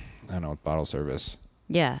 I don't know, bottle service.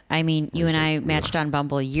 Yeah. I mean, you and I matched on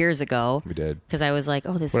Bumble years ago. We did. Because I was like,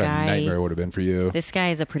 oh, this what guy. What a nightmare it would have been for you. This guy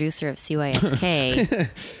is a producer of CYSK.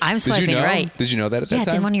 I'm swiping right. Did you know that at that time? Yeah,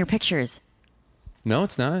 it's in one of your pictures. No,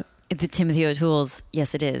 it's not. The Timothy O'Toole's.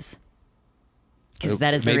 Yes, it is. Because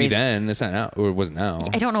that is the maybe reason. then it's not now, or it wasn't now.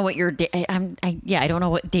 I don't know what your I don't know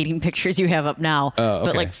what dating pictures you have up now. Oh, okay.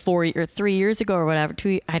 But like 4 or 3 years ago or whatever,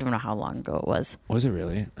 I don't know how long ago it was. Was it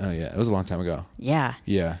really? Oh yeah, it was a long time ago. Yeah.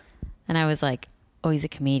 Yeah. And I was like, oh, he's a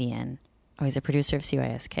comedian. Oh, he's a producer of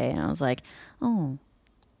CYSK. And I was like, oh,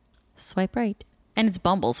 swipe right. And it's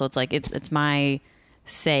Bumble, so it's like it's my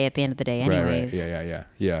say at the end of the day, anyways. Right.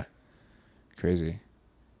 Yeah. Crazy.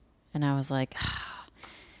 And I was like,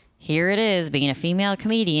 here it is, being a female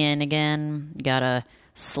comedian again. Gotta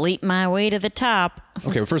sleep my way to the top.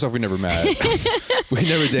 Okay, well, first off, we never met. We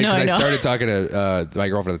never did, because I started talking to my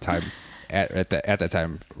girlfriend at the time. At that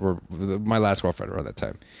time, or my last girlfriend around that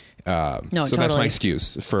time. So totally. That's my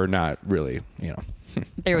excuse for not really,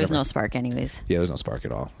 There was no spark, anyways. Yeah, there was no spark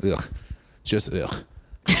at all. Ugh, just ugh.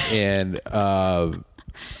 And what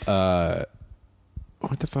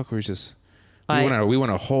the fuck were we just? We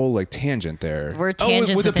went a whole like tangent there. We're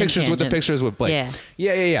tangents with the pictures. tangents. With the pictures with Blake.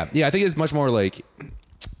 Yeah. I think it's much more like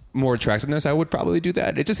more attractiveness. I would probably do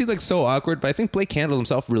that. It just seemed like so awkward, but I think Blake handled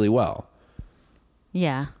himself really well.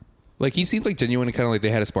 Yeah. Like, he seemed like genuine and kind of like they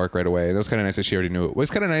had a spark right away. And it was kind of nice that she already knew it. It was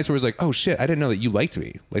kind of nice where it was like, oh shit, I didn't know that you liked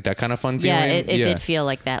me. Like that kind of fun feeling. Yeah, it did feel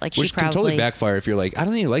like that. Like, which she probably can totally backfire if you're like, I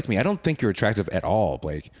don't think you like me. I don't think you're attractive at all,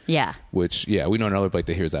 Blake. Yeah. Which, yeah, we know another Blake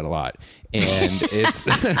that hears that a lot. And it's,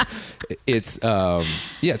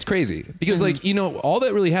 it's crazy. Because like, all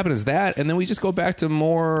that really happened is that. And then we just go back to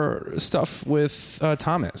more stuff with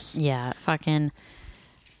Thomas. Yeah, fucking.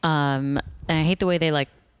 And I hate the way they like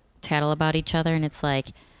tattle about each other. And it's like,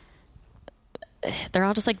 they're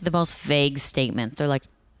all just like the most vague statements. They're like,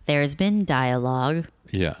 there's been dialogue.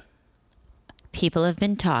 Yeah. People have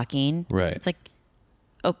been talking. Right. It's like,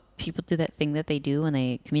 oh, people do that thing that they do when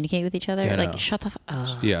they communicate with each other. Yeah, like, shut the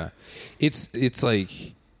fuck. Yeah. It's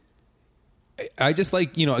like, I just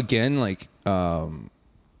like, again, like, I'm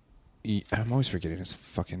always forgetting his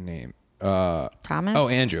fucking name. Thomas? Oh,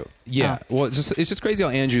 Andrew. Yeah. Oh. Well, it's just crazy how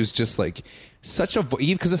Andrew's just like such a,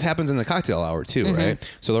 because this happens in the cocktail hour too,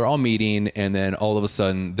 right? So they're all meeting, and then all of a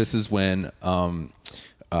sudden, this is when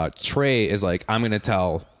Trey is like, I'm gonna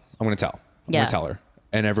tell her,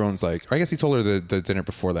 and everyone's like, or I guess he told her the dinner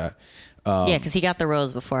before that. Yeah, because he got the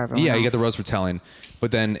rose before everyone else. He got the rose for telling,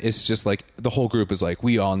 but then it's just like the whole group is like,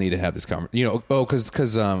 we all need to have this conversation.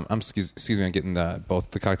 Because I'm excuse me, I'm getting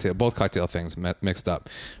both cocktail things mixed up,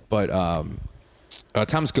 but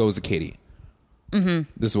Thomas goes to Katie. Mm-hmm.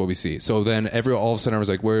 This is what we see. So then all of a sudden I was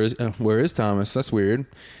like, where is Thomas? That's weird.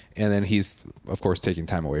 And then he's of course taking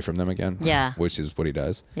time away from them again. Yeah, which is what he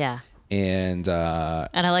does. Yeah, and I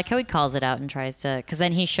like how he calls it out and tries to, because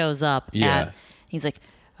then he shows up. Yeah, he's like,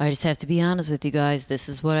 I just have to be honest with you guys. This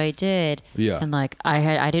is what I did. Yeah. And like,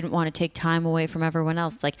 I didn't want to take time away from everyone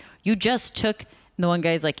else. It's like, you just took, the one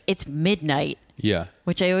guy's like, it's midnight. Yeah.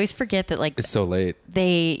 Which I always forget that, like, it's so late.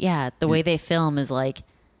 The way they film is like,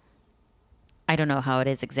 I don't know how it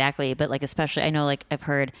is exactly, but like, especially, I know, like, I've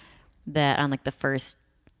heard that on like the first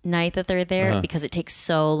night that they're there, because it takes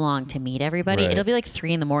so long to meet everybody. Right. It'll be like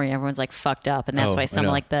 3 a.m. Everyone's like fucked up. And that's why some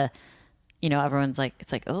like everyone's like,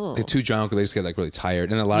 it's like, oh, they're too drunk, or they just get like really tired.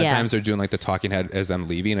 And a lot of times they're doing like the talking head as them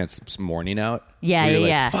leaving, and it's morning out.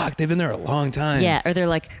 Yeah. Fuck, they've been there a long time. Yeah. Or they're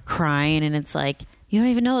like crying, and it's like, you don't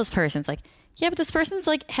even know this person. It's like, yeah, but this person's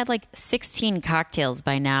like had like 16 cocktails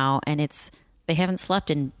by now, and they haven't slept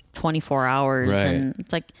in 24 hours. Right. And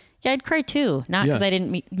it's like, yeah, I'd cry too. Not because I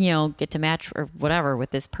didn't get to match or whatever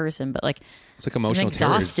with this person, but like, it's like emotional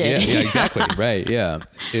exhausted. terrorism. Yeah, exactly. Right. Yeah.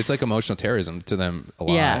 It's like emotional terrorism to them a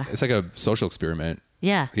lot. Yeah. It's like a social experiment.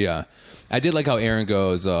 Yeah. Yeah. I did like how Aaron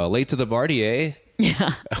goes, late to the party, eh?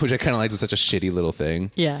 Yeah. Which I kind of liked. Was such a shitty little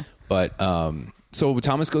thing. Yeah. But, so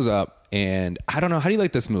Thomas goes up, and I don't know, how do you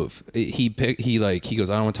like this move? He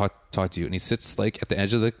goes, I don't want to talk to you. And he sits like at the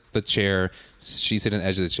edge of the chair. She's sitting at the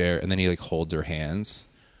edge of the chair, and then he like holds her hands.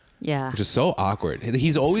 Yeah. Which is so awkward.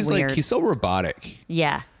 He's always like, he's so robotic.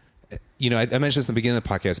 Yeah. I mentioned this in the beginning of the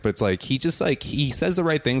podcast, but it's like, he just like, he says the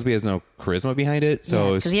right things, but he has no charisma behind it.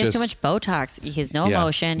 So because he has too much Botox. He has no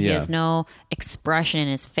emotion. He has no expression in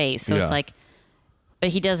his face. So it's like, but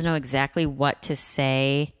he does know exactly what to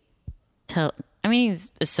say to. I mean,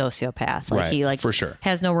 he's a sociopath. Like Right, he for sure.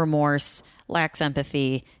 has no remorse, lacks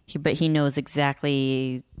empathy. But he knows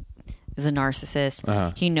exactly. Is a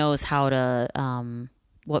narcissist. He knows how to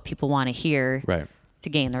what people want to hear Right. to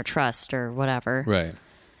gain their trust or whatever. Right.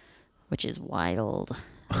 Which is wild.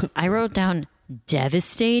 I wrote down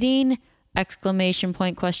devastating exclamation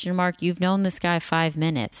point question mark. You've known this guy 5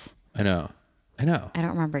 minutes. I know. I don't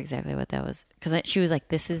remember exactly what that was because she was like,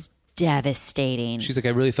 "This is devastating." She's like, I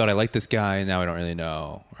really thought I liked this guy, and now I don't really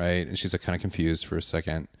know, right? And she's like kind of confused for a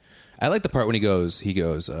second. I like the part when he goes,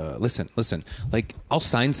 listen, like I'll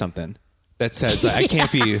sign something that says that I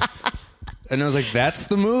can't be. And I was like, that's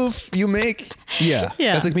the move you make? Yeah.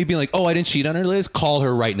 That's like me being like, oh, I didn't cheat on her, Liz. Call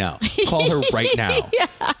her right now. Call her right now.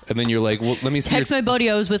 And then you're like, well, let me see. Text my buddy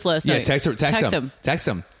I was with last night. Text her. Text him. Text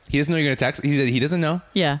him. He doesn't know you're going to text. He doesn't know?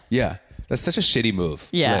 Yeah. Yeah. That's such a shitty move.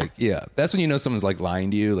 Yeah. Like, yeah. That's when you know someone's like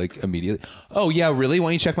lying to you, like immediately. Oh, yeah, really? Why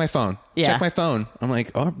don't you check my phone? Yeah. Check my phone. I'm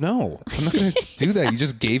like, oh, no. I'm not going to do that. You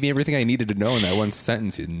just gave me everything I needed to know in that one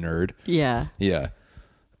sentence, you nerd. Yeah. Yeah.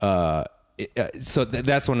 So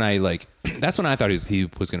that's when I like, that's when I thought he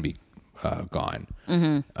was going to be gone.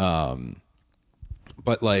 Mm-hmm.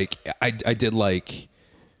 But like, I did like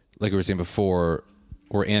we were saying before,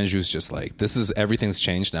 where Andrew's just like, everything's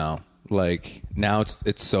changed now. Like now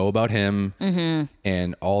it's so about him,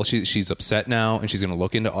 and she's upset now, and she's gonna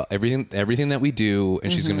look into everything that we do,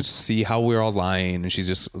 and she's gonna see how we're all lying, and she's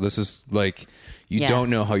just, this is like, you don't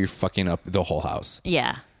know how you're fucking up the whole house.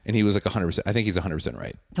 Yeah. And he was like 100%. I think he's 100%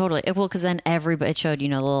 right. Totally. Well, because then it showed,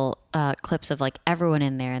 little clips of like everyone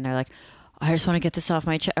in there, and they're like, I just want to get this off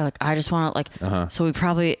my chest. Like, I just want to like, so we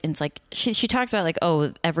probably, and it's like, she talks about like,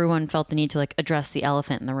 oh, everyone felt the need to like address the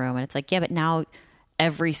elephant in the room. And it's like, yeah, but now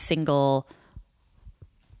every single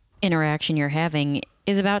interaction you're having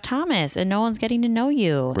is about Thomas, and no one's getting to know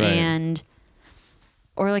you. Right.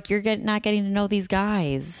 Or like you're not getting to know these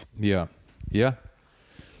guys. Yeah. Yeah.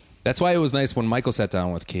 That's why it was nice when Michael sat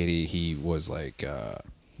down with Katie. He was like,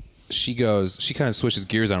 she kind of switches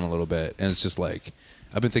gears on him a little bit. And it's just like,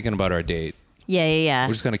 I've been thinking about our date. Yeah.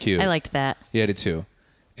 Which is kind of cute. I liked that. Yeah, I did too.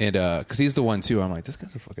 And because he's the one too, I'm like, this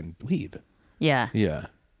guy's a fucking dweeb. Yeah. Yeah.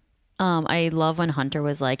 I love when Hunter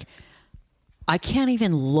was like, I can't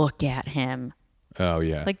even look at him. Oh,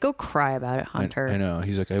 yeah. Like, go cry about it, Hunter. I know.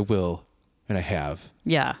 He's like, I will. And I have.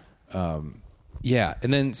 Yeah. Yeah.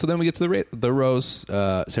 And then we get to the rose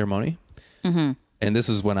ceremony. Mm-hmm. And this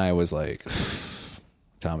is when I was like,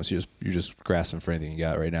 Thomas, you're just grasping for anything you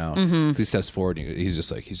got right now. Mm-hmm. He steps forward and he's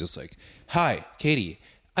just like, hi, Katie.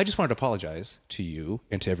 I just wanted to apologize to you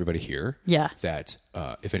and to everybody here. Yeah. That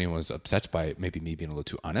if anyone was upset by maybe me being a little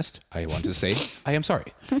too honest, I wanted to say I am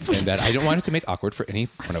sorry. And that I don't want it to make awkward for any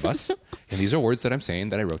one of us. And these are words that I'm saying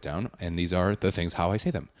that I wrote down. And these are the things how I say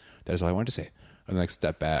them. That is all I wanted to say. And like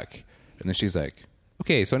step back. And then she's like,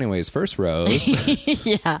 okay, so anyways, first rose.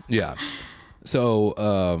 Yeah. Yeah.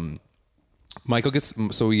 So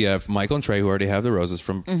we have Michael and Trey who already have the roses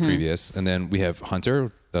from previous. And then we have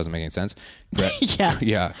Hunter. Doesn't make any sense.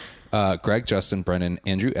 Yeah. Greg, Justin, Brennan,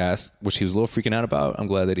 Andrew asked, which he was a little freaking out about. I'm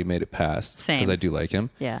glad that he made it past. Same. Because I do like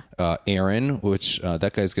him. Yeah. Aaron, which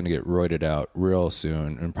that guy's going to get roided out real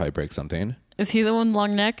soon and probably break something. Is he the one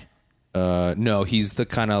long neck? No, he's the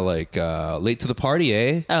kind of like late to the party,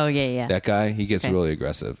 eh? Oh, yeah. That guy, he gets really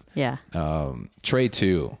aggressive. Yeah. Trey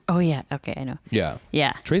too. Oh, yeah. Okay, I know. Yeah.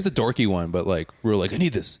 Yeah. Trey's the dorky one, but like we're like, I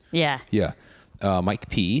need this. Yeah. Yeah. Mike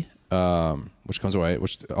P, which comes away,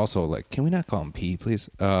 which also like, can we not call him P, please?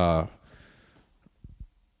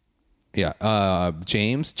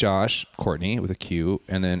 James, Josh, Courtney with a Q,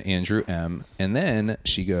 and then Andrew M. And then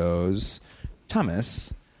she goes,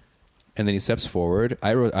 Thomas. And then he steps forward.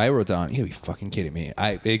 I wrote down, you gotta be fucking kidding me.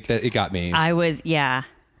 It got me. Yeah.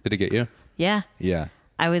 Did it get you? Yeah. Yeah.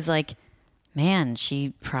 I was like, man,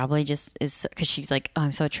 she probably just is, because she's like, oh,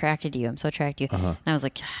 I'm so attracted to you. I'm so attracted to you. And I was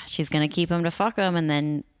like, she's going to keep him to fuck him. And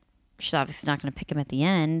then she's obviously not going to pick him at the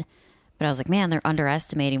end. But I was like, man, they're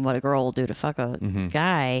underestimating what a girl will do to fuck a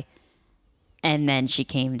guy. And then she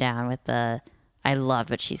came down with I loved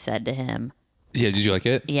what she said to him. Yeah. Did you like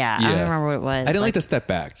it? Yeah. I don't remember what it was. I didn't like the step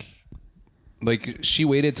back. Like she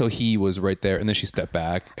waited till he was right there, and then she stepped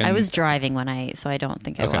back. And, I was driving so I don't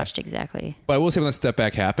think I watched exactly. But I will say when the step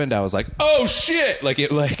back happened, I was like, "Oh shit!"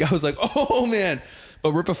 I was like, "Oh man!"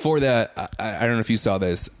 But right before that, I don't know if you saw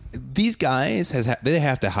this. These guys they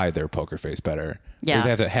have to hide their poker face better. Yeah, they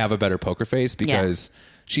have to have a better poker face because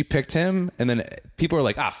she picked him, and then people are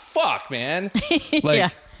like, "Ah, fuck, man!"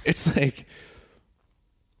 Like it's like,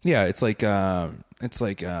 yeah, it's like I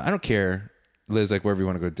don't care. Liz, like, wherever you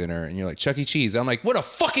want to go to dinner, and you're like, Chuck E. Cheese. I'm like, what a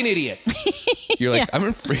fucking idiot. You're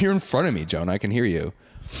like, you're in front of me, Jonah. I can hear you.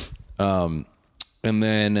 And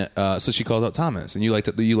then, so she calls out Thomas, and you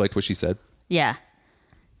liked what she said? Yeah.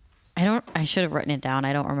 I should have written it down.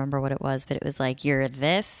 I don't remember what it was, but it was like, you're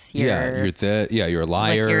this, you're you're a liar.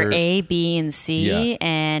 Like you're A, B, and C,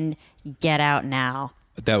 and get out now.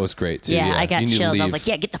 That was great too. Yeah, I got chills. I was like,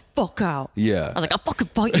 get the fuck out. Yeah. I was like, I'll fucking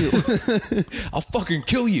fight you. I'll fucking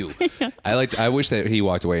kill you. I wish that he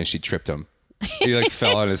walked away and she tripped him. He like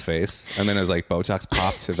fell on his face, and then it was like Botox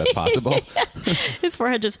popped, if that's possible. His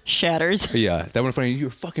forehead just shatters. Yeah, that one funny.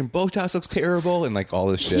 Your fucking Botox looks terrible, and like all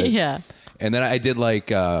this shit. Yeah. And then I did like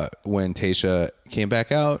when Tayshia came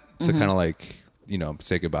back out to kind of like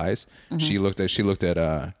say goodbyes. She looked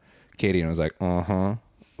at Katie and was like,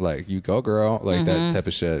 like you go girl, like that type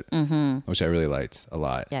of shit, which I really liked a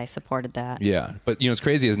lot. Yeah, I supported that. Yeah, but what's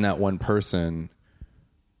crazy is not one person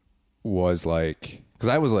was like, because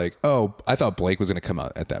I was like, oh, I thought Blake was going to come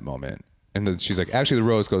out at that moment, and then she's like, actually the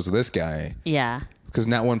rose goes to this guy. Yeah. Because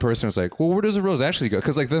not one person was like, well, where does the rose actually go?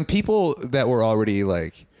 Because like the people that were already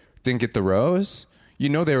like didn't get the rose, they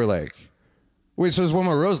were like, wait, so there's one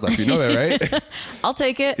more rose left. You know that, right? I'll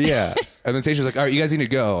take it. Yeah. And then Tayshia's like, all right, you guys need to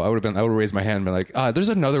go. I would have raised my hand and been like, there's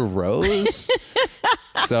another rose.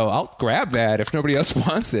 So I'll grab that if nobody else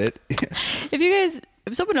wants it. If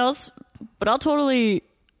someone else, but I'll totally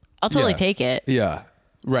take it. Yeah.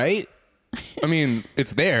 Right? I mean,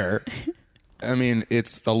 it's there. I mean,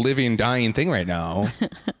 it's a living, dying thing right now.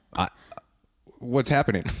 What's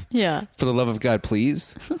happening? Yeah. For the love of God,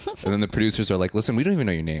 please. And then the producers are like, listen, we don't even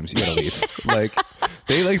know your names. You gotta leave.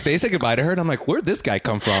 They say goodbye to her, and I'm like, where'd this guy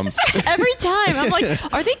come from? Every time I'm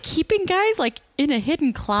like, are they keeping guys like in a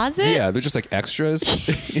hidden closet? Yeah, they're just like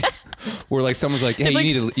extras. Where like someone's like, hey,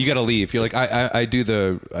 you gotta leave. You're like, I do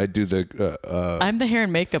the I'm the hair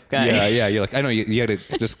and makeup guy. Yeah. You're like, I know you gotta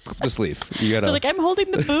just leave. You gotta. They're like, I'm holding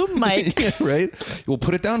the boom mic. Yeah, right? We'll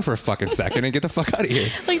put it down for a fucking second and get the fuck out of here.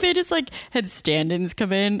 Like they just like had stand-ins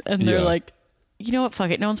come in, and they're like, you know what? Fuck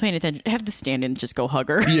it. No one's paying attention. Have the stand-ins just go hug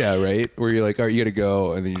her. Yeah, right. Where you're like, all right, you gotta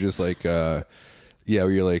go, and then you're just like, where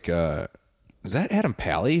you're like, is that Adam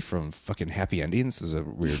Pally from fucking Happy Endings? This is a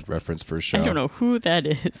weird reference for a show. I don't know who that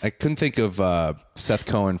is. I couldn't think of Seth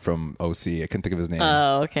Cohen from OC. I couldn't think of his name.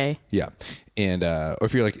 Oh, okay. Yeah, and or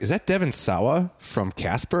if you're like, is that Devin Sawa from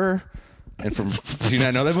Casper? And from, do you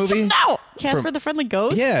not know that movie? No, Casper the Friendly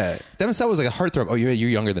Ghost. Yeah, Devin Sawa was like a heartthrob. Oh, you're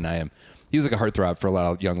younger than I am. He was like a heartthrob for a lot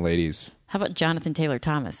of young ladies. How about Jonathan Taylor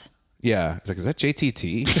Thomas? Yeah. It's like, is that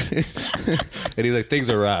JTT? And he's like, things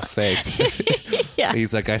are rough. Thanks. Yeah.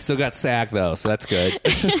 He's like, I still got SAG though, so that's good.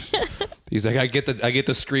 He's like, I get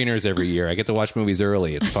the screeners every year. I get to watch movies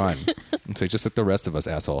early. It's fun. It's like, just like the rest of us,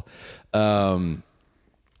 asshole.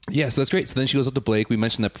 Yeah, so that's great. So then she goes up to Blake. We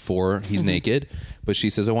mentioned that before. He's naked, but she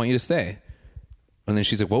says, I want you to stay. And then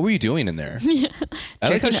she's like, what were you doing in there? Yeah. I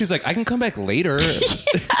like how she's like, I can come back later. And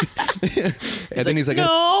then he's like,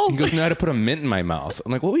 no. He goes, no, I had to put a mint in my mouth.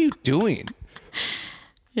 I'm like, what were you doing?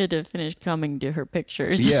 He had to finish coming to her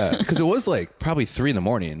pictures. Yeah, because it was like probably 3 a.m.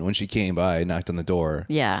 when she came by, knocked on the door.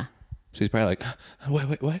 Yeah. She's probably like,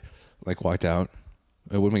 what? Like walked out.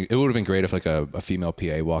 It would have been great if like a female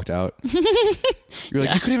PA walked out. You're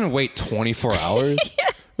like, you couldn't even wait 24 hours? Yeah.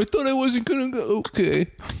 I thought I wasn't going to go. Okay.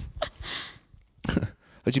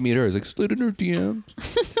 How'd you meet her? I was like, slid in her DMs.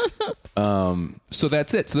 So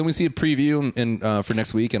that's it. So then we see a preview and for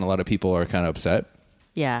next week, and a lot of people are kind of upset.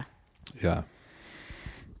 Yeah. Yeah.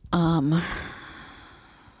 There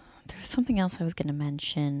was something else I was going to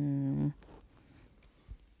mention.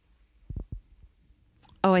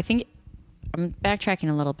 Oh, I think I'm backtracking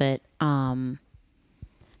a little bit. I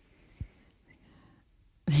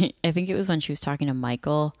think it was when she was talking to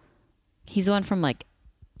Michael. He's the one from like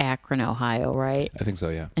Akron, Ohio, right? I think so,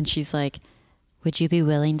 yeah. And she's like, would you be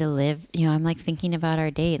willing to live? I'm like thinking about our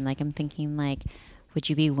date, and like I'm thinking like, would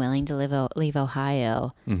you be willing to leave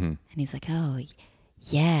Ohio? Mm-hmm. And he's like, oh,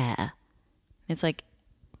 yeah. It's like,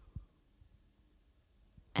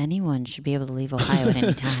 anyone should be able to leave Ohio at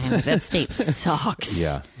any time. Like, that state sucks.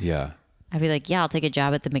 Yeah. I'd be like, yeah, I'll take a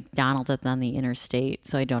job at the McDonald's on the interstate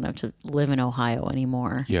so I don't have to live in Ohio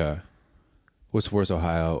anymore. Yeah. What's worse,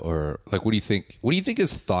 Ohio or like, what do you think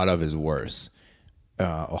is thought of as worse?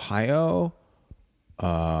 Ohio,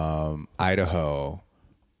 Idaho,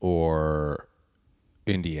 or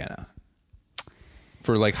Indiana?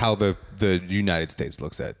 For like how the United States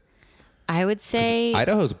looks at. I would say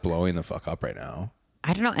Idaho's blowing the fuck up right now.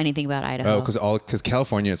 I don't know anything about Idaho. Oh, because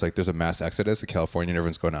California is like, there's a mass exodus of California and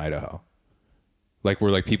everyone's going to Idaho. Like,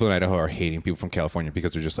 where like people in Idaho are hating people from California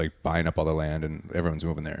because they're just like buying up all the land and everyone's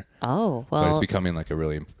moving there. Oh, well. But it's becoming like a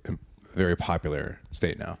really very popular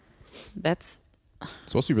state now. That's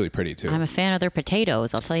It's supposed to be really pretty too. I'm a fan of their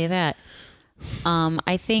potatoes. I'll tell you that.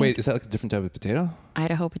 I think. Wait, is that like a different type of potato?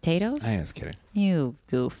 Idaho potatoes? I was kidding. You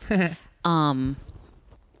goof.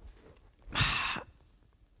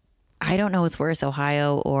 I don't know what's worse,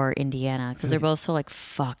 Ohio or Indiana, because they're both so like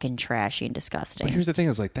fucking trashy and disgusting. But here's the thing: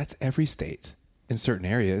 is like that's every state in certain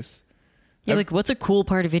areas. Yeah, like what's a cool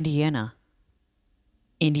part of Indiana?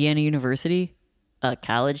 Indiana University, a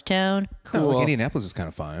college town. Cool. Oh, like Indianapolis is kind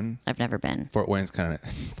of fun. I've never been. Fort Wayne's kind of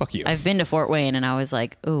fuck you. I've been to Fort Wayne, and I was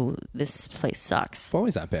like, "Ooh, this place sucks." Fort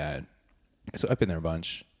Wayne's not bad. So I've been there a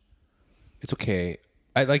bunch. It's okay.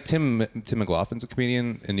 I like Tim McLaughlin's a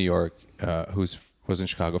comedian in New York was in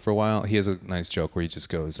Chicago for a while. He has a nice joke where he just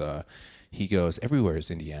goes, everywhere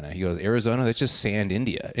is Indiana. He goes, Arizona, that's just sand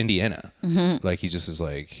Indiana. Mm-hmm. Like he just is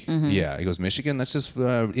like, yeah. He goes, Michigan, that's just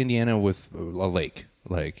Indiana with a lake.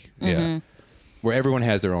 Like, yeah. Where everyone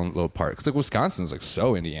has their own little part. Because like Wisconsin's like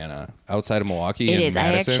so Indiana. Outside of Milwaukee It and is.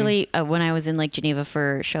 Madison. I actually, when I was in Lake Geneva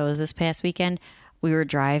for shows this past weekend, we were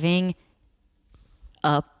driving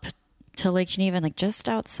up to Lake Geneva and like just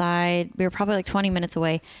outside. We were probably like 20 minutes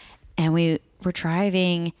away. And we were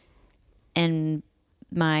driving, and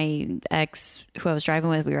my ex, who I was driving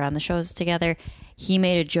with, we were on the shows together. He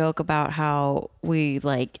made a joke about how we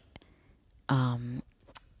like,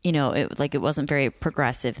 it wasn't very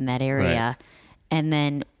progressive in that area. Right. And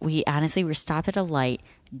then we were stopped at a light,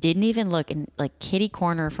 didn't even look, and like kitty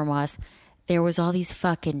corner from us, there was all these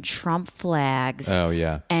fucking Trump flags. Oh,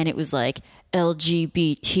 yeah. And it was like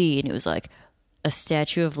LGBT, and it was like a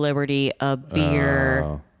Statue of Liberty, a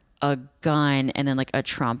beer, a gun, and then like a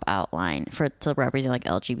Trump outline to represent like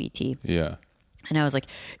LGBT. Yeah. And I was like,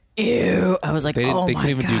 ew. I was like, They oh my God. They couldn't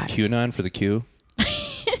even do QAnon for the Q.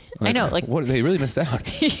 Like, I know, like what, they really missed out.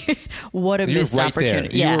 what a You're missed right opportunity.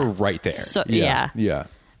 there. Yeah. You were right there. So, yeah.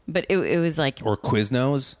 But it was like, Or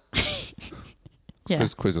Quiznos. yeah,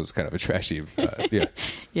 Quiznos was kind of a trashy. Yeah.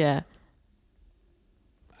 yeah.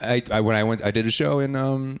 I did a show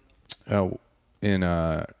in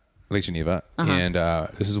Lake Geneva, and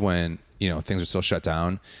this is when things were still shut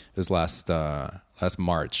down. It was last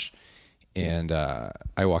March, and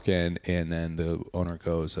I walk in, and then the owner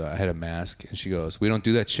goes, "I had a mask," and she goes, "We don't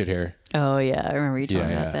do that shit here." Oh yeah, I remember you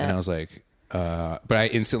talking about that. And I was like, but I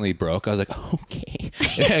instantly broke. I was like, okay,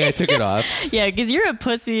 and I took it off. Yeah, because you're a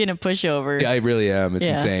pussy and a pushover. Yeah, I really am. It's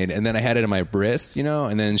Yeah. insane. And then I had it on my wrist,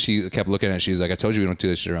 and then she kept looking at it. She's like, I told you we don't do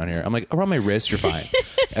this shit around here. I'm like, around my wrist, you're fine.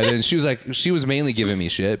 And then she was like, she was mainly giving me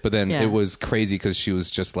shit, but then Yeah. it was crazy because she was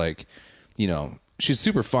just like, she's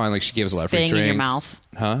super fun. Like she gave us a lot of free Spitting drinks. in your mouth.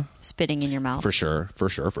 Huh? Spitting in your mouth. For sure.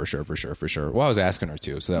 Well, I was asking her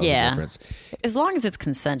too, so that was the difference. As long as it's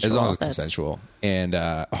consensual. As long as it's consensual. And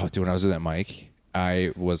dude, when I was at that mic,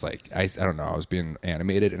 I was like, I don't know, I was being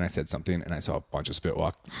animated, and I said something, and I saw a bunch of spit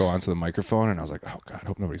go onto the microphone, and I was like, oh God, I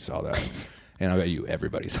hope nobody saw that. And I bet you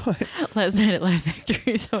everybody saw it. Last night at Laugh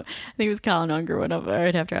Factory, so I think it was Colin Unger went up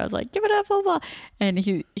right after. I was like, give it up, blah, blah. And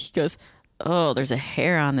he goes, oh, there's a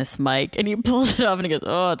hair on this mic. And he pulls it off and he goes,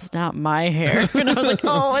 oh, it's not my hair. And I was like,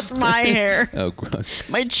 oh, it's my hair. Oh, gross.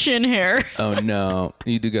 My chin hair. Oh, no.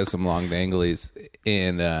 You do got some long danglies.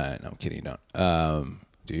 And, no, I'm kidding, you don't.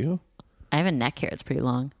 Do you? I have a neck hair. It's pretty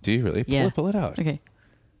long. Do you really? Yeah. Pull it out. Okay.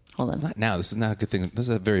 Hold on. Not now. This is not a good thing. This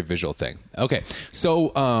is a very visual thing. Okay.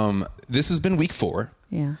 So, this has been week 4.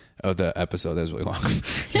 Yeah. Oh, the episode. That was really long.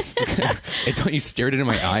 Don't you stared into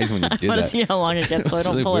my eyes when you did I want that. to see how long it gets so I It's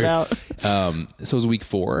don't really pull weird. it out. So it was week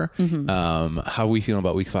 4. Mm-hmm. How are we feeling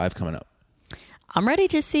about week 5 coming up? I'm ready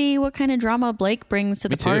to see what kind of drama Blake brings to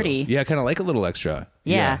the Me too. party. Yeah, kind of like a little extra.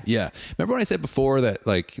 Yeah. Yeah. Remember when I said before that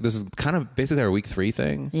like this is kind of basically our week 3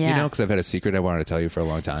 thing? Yeah. Because I've had a secret I wanted to tell you for a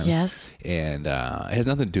long time. Yes. And it has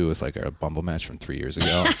nothing to do with like our Bumble match from 3 years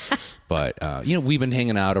ago. But, we've been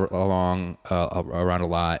hanging out around a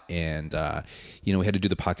lot. And, we had to do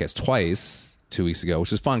the podcast twice 2 weeks ago,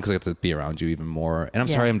 which was fun because I got to be around you even more. And I'm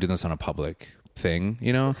sorry I'm doing this on a public thing,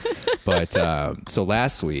 But so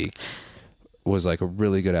last week was like a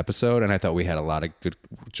really good episode, and I thought we had a lot of good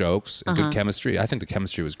jokes and good chemistry. I think the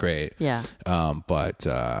chemistry was great. Yeah. But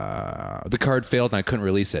the card failed and I couldn't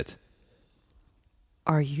release it.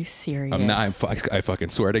 Are you serious? I'm not. I fucking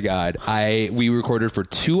swear to God. We recorded for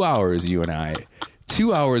 2 hours. You and I.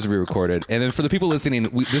 2 hours we recorded, and then for the people listening,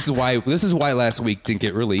 this is why last week didn't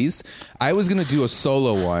get released. I was gonna do a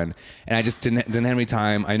solo one, and I just didn't have any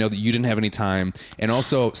time. I know that you didn't have any time, and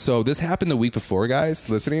also, so this happened the week before, guys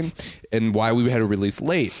listening, and why we had to release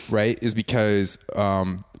late, right? Is because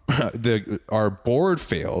our board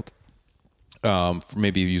failed.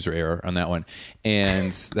 Maybe a user error on that one,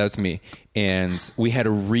 and that's me. And we had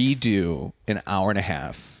to redo an hour and a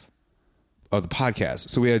half of the podcast.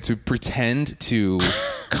 So we had to pretend to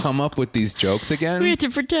come up with these jokes again. We had to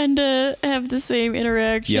pretend to have the same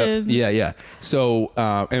interactions. Yep. Yeah. So,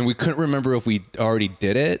 and we couldn't remember if we already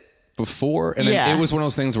did it before. And then it was one of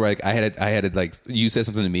those things where like I had like, you said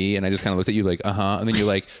something to me and I just kind of looked at you like, and then you're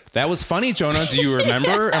like, that was funny, Jonah. Do you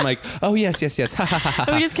remember? I'm like, oh yes. Ha ha ha.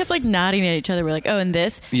 But we just kept like nodding at each other. We're like, oh, and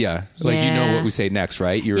this. Yeah. Like, you know what we say next,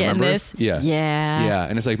 right? You remember? And this. Yeah.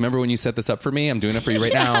 And it's like, remember when you set this up for me? I'm doing it for you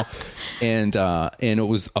right now. And it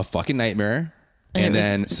was a fucking nightmare. And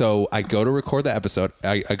then, so I go to record the episode.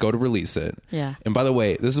 I go to release it. Yeah. And by the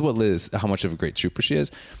way, this is what Liz, how much of a great trooper she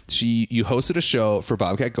is. You hosted a show for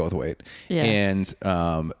Bobcat Goldthwait. Yeah. And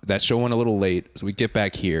that show went a little late. So we get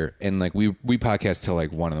back here and like we podcast till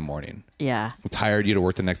like 1 a.m. Yeah. I'm tired. You to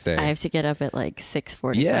work the next day. I have to get up at like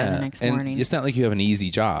 6:45 the next morning. It's not like you have an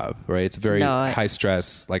easy job, right? It's a very high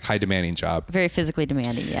stress, like high demanding job. Very physically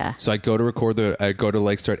demanding. Yeah. So I go to record I go to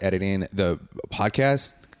like start editing the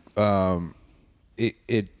podcast.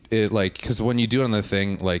 It like, because when you do it on the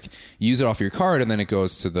thing, like you use it off your card and then it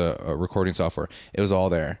goes to the recording software. It was all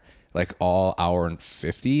there, like all hour and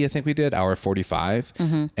 50, I think we did, hour 45.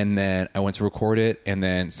 And then I went to record it and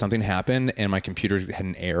then something happened and my computer had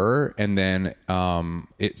an error. And then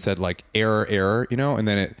it said like error, you know, and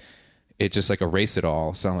then it just like erased it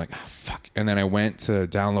all. So I'm like, oh, fuck. And then I went to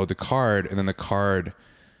download the card and then the card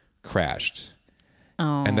crashed.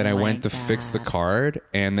 Oh, and then I went to fix the card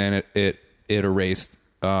and then it erased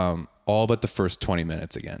all but the first 20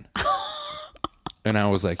 minutes again. And I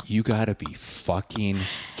was like, you gotta be fucking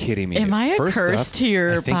kidding me. Am I a curse to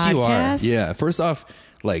your I think podcast? you are. Yeah. First off,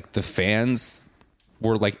 like the fans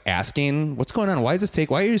were like asking, what's going on? Why is this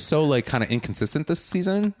why are you so like kind of inconsistent this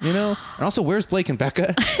season? You know? And also, where's Blake and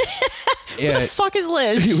Becca? Who the fuck is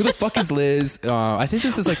Liz? Who the fuck is Liz? I think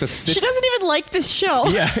this is like the 6th. She doesn't even like this show.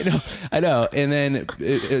 Yeah, I know. And then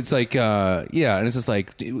it's like, and it's just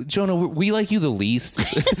like, Jonah, we like you the least.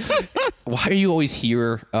 Why are you always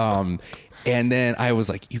here? And then I was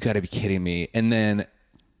like, you got to be kidding me. And then,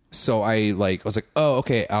 so I was like, oh,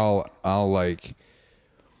 okay, I'll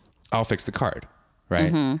fix the card,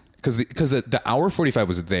 right? Because the hour 45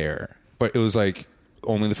 was there, but it was like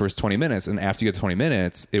only the first 20 minutes, and after you get to 20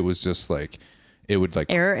 minutes, it was just like it would like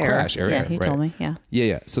crash. Error. Yeah, you told me.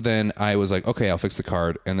 Yeah. So then I was like, okay, I'll fix the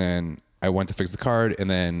card, and then I went to fix the card, and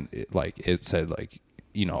then it said like,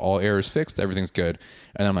 you know, all errors fixed, everything's good,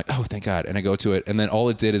 and I'm like, oh, thank God, and I go to it, and then all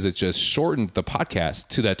it did is it just shortened the podcast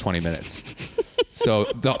to that 20 minutes. So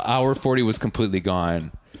the hour 40 was completely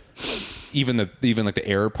gone. Even like the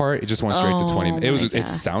error part, it just went straight to 20 minutes. It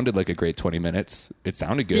sounded like a great 20 minutes. It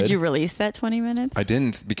sounded good. Did you release that 20 minutes? I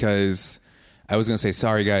didn't, because I was going to say,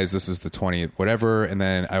 sorry guys, this is the 20th, whatever. And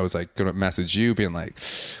then I was like going to message you being like,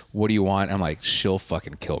 what do you want? I'm like, she'll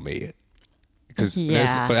fucking kill me. But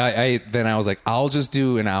then I was like, I'll just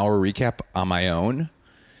do an hour recap on my own.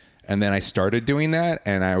 And then I started doing that.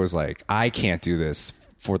 And I was like, I can't do this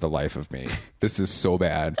for the life of me. This is so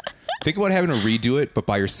bad. Think about having to redo it, but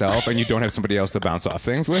by yourself, and you don't have somebody else to bounce off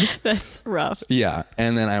things with. That's rough. Yeah.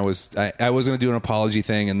 And then I was going to do an apology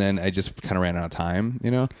thing, and then I just kind of ran out of time, you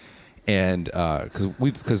know? And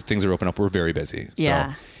because things are open up, we're very busy.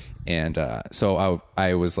 Yeah. So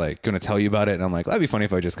I was like going to tell you about it, and I'm like, that'd be funny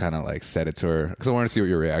if I just kind of like said it to her, because I wanted to see what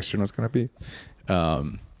your reaction was going to be.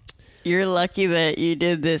 You're lucky that you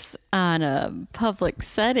did this on a public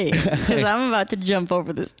setting, because I'm about to jump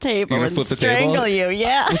over this table and strangle you.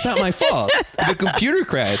 Yeah. It's not my fault. The computer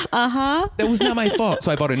crashed. That was not my fault.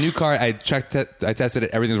 So I bought a new card. I checked it. I tested it.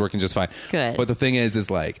 Everything's working just fine. Good. But the thing is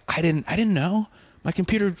like, I didn't know. My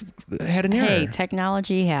computer had an error. Hey,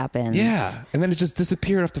 technology happens. Yeah. And then it just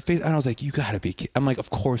disappeared off the face. And I was like, you gotta be kidding. I'm like, of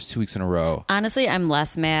course, 2 weeks in a row. Honestly, I'm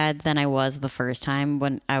less mad than I was the first time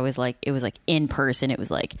when I was like, it was like in person. It was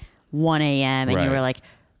like 1 a.m. and you were like,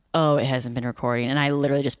 oh, it hasn't been recording. And I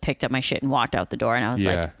literally just picked up my shit and walked out the door. And I was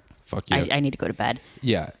like, fuck you. I need to go to bed.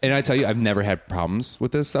 Yeah. And I tell you, I've never had problems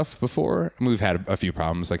with this stuff before. I mean, we've had a few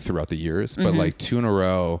problems like throughout the years, but like 2 in a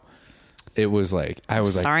row, it was like, I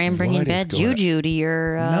was sorry, like, I'm bringing bad juju to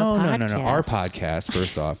your podcast. No. Our podcast,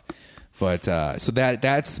 first off. But so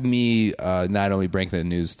that's me not only breaking the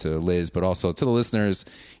news to Liz, but also to the listeners.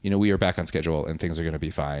 You know, we are back on schedule and things are going to be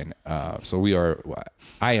fine. So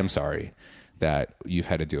I am sorry that you've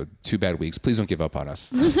had to deal with 2 bad weeks. Please don't give up on us.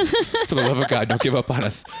 For the love of God, don't give up on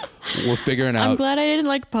us. We're figuring out. I'm glad I didn't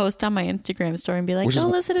like post on my Instagram story and be like, go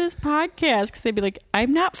listen to this podcast. Because they'd be like,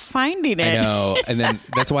 I'm not finding it. I know. And then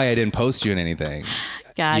that's why I didn't post you in anything.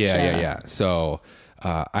 Gotcha. Yeah. So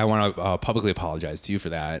I want to publicly apologize to you for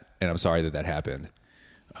that. And I'm sorry that happened.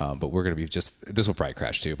 But we're going to be this will probably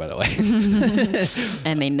crash too, by the way.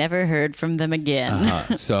 And they never heard from them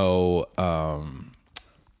again. So, I'm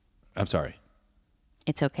sorry.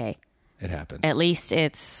 It's okay. It happens. At least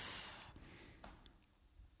it's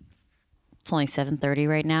only 7:30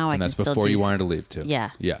 right now. And that's before you wanted to leave too. Yeah.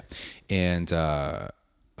 Yeah. And I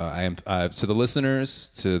am to the listeners,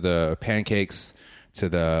 to the pancakes, to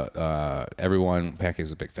the everyone. Pancakes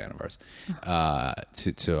is a big fan of ours.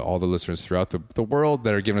 To all the listeners throughout the world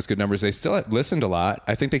that are giving us good numbers. They still listened a lot.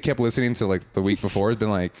 I think they kept listening to like the week before. It's been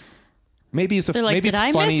like, maybe it's like, it's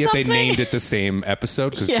funny if they named it the same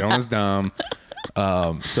episode because Jonah's dumb.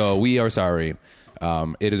 So we are sorry.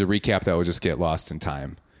 It is a recap that will just get lost in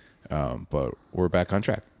time. But we're back on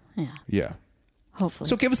track. Yeah. Yeah. Hopefully.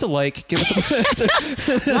 So give us a like. Give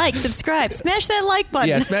us a like, subscribe, smash that like button.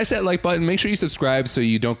 Yeah, smash that like button. Make sure you subscribe so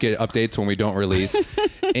you don't get updates when we don't release.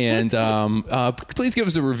 And please give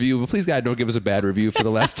us a review. But please, God, don't give us a bad review for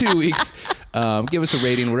the last 2 weeks. Give us a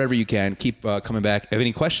rating, whatever you can. Keep coming back. If you have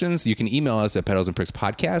any questions, you can email us at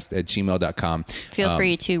pedalsandprickspodcast@gmail.com. Feel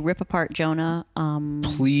free to rip apart Jonah.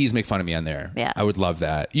 Please make fun of me on there. Yeah. I would love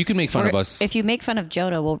that. You can make fun of us. If you make fun of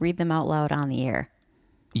Jonah, we'll read them out loud on the air.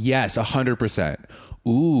 Yes, 100%.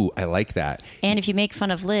 Ooh, I like that. And if you make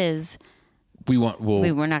fun of Liz, we're not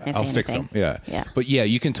going to say I'll fix anything. them. Yeah. But yeah,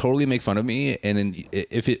 you can totally make fun of me. And then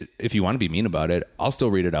if you want to be mean about it, I'll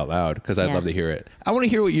still read it out loud because I'd love to hear it. I want to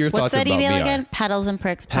hear what your thoughts about me are. What's that email again? Pedals and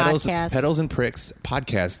Pricks Podcast. Pedals and Pricks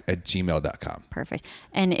Podcast @gmail.com. Perfect.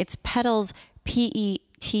 And it's pedals,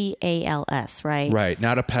 PETALS, right? Right.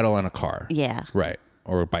 Not a pedal on a car. Yeah. Right.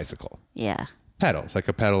 Or a bicycle. Yeah. Pedals, like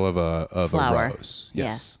a petal of a flower. Rose.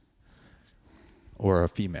 Yes. Yeah. Or a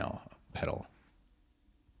female petal.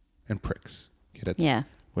 And pricks. Get it? Yeah.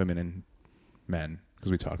 Women and men,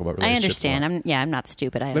 because we talk about relationships. I understand. I'm not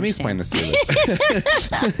stupid. Let me explain this to you.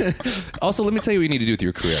 Also, let me tell you what you need to do with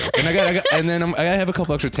your career. And I have a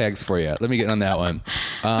couple extra tags for you. Let me get on that one.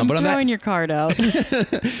 I'm throwing your card out.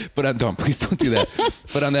 But please don't do that.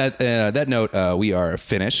 But on that note, we are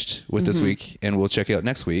finished with this week, and we'll check you out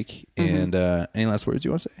next week. And any last words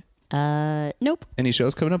you want to say? Nope. Any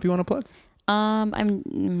shows coming up you want to plug? Tomorrow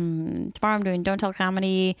I'm doing Don't Tell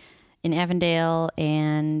Comedy in Avondale,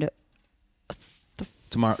 and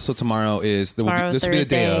tomorrow is this Thursday, will be the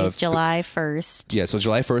day of July 1st. Yeah, so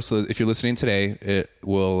July 1st. So if you're listening today, it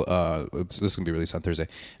will. This is gonna be released on Thursday.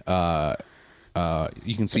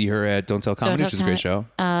 You can see her at Don't Tell Comedy, which is a great show.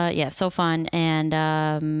 Yeah, so fun. And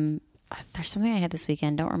there's something I had this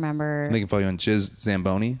weekend. Don't remember. They can follow you on Jiz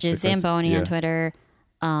Zamboni. Jiz Zamboni on Twitter.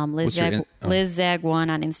 Liz Zag1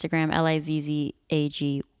 on Instagram.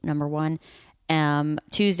 LIZZAG 1.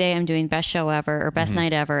 Tuesday I'm doing Best Show Ever or Best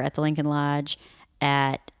Night Ever at the Lincoln Lodge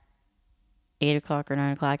at 8 o'clock or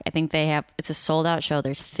 9 o'clock. I think it's a sold out show.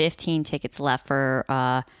 There's 15 tickets left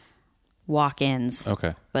for walk-ins.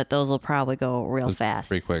 Okay. But those will probably go real fast.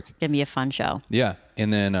 Pretty quick. It's gonna be a fun show. Yeah.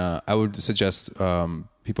 And then I would suggest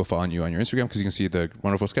people following you on your Instagram because you can see the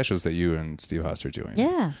wonderful sketches that you and Steve Haas are doing.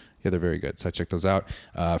 Yeah. Yeah, they're very good. So check those out.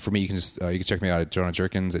 For me, you can check me out at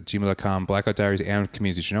jonahjerkins@gmail.com. Blackout Diaries and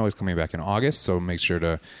Comedians You Should Know is coming back in August, so make sure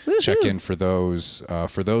to check in for those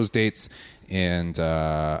dates. And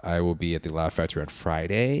I will be at the Laugh Factory on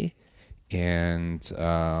Friday. And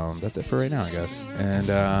that's it for right now, I guess.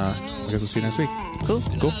 And I guess we'll see you next week. Cool.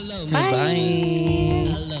 Bye. I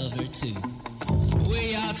love her too.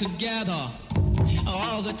 We are together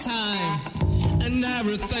all the time, and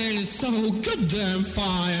everything is so goddamn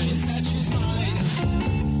fine.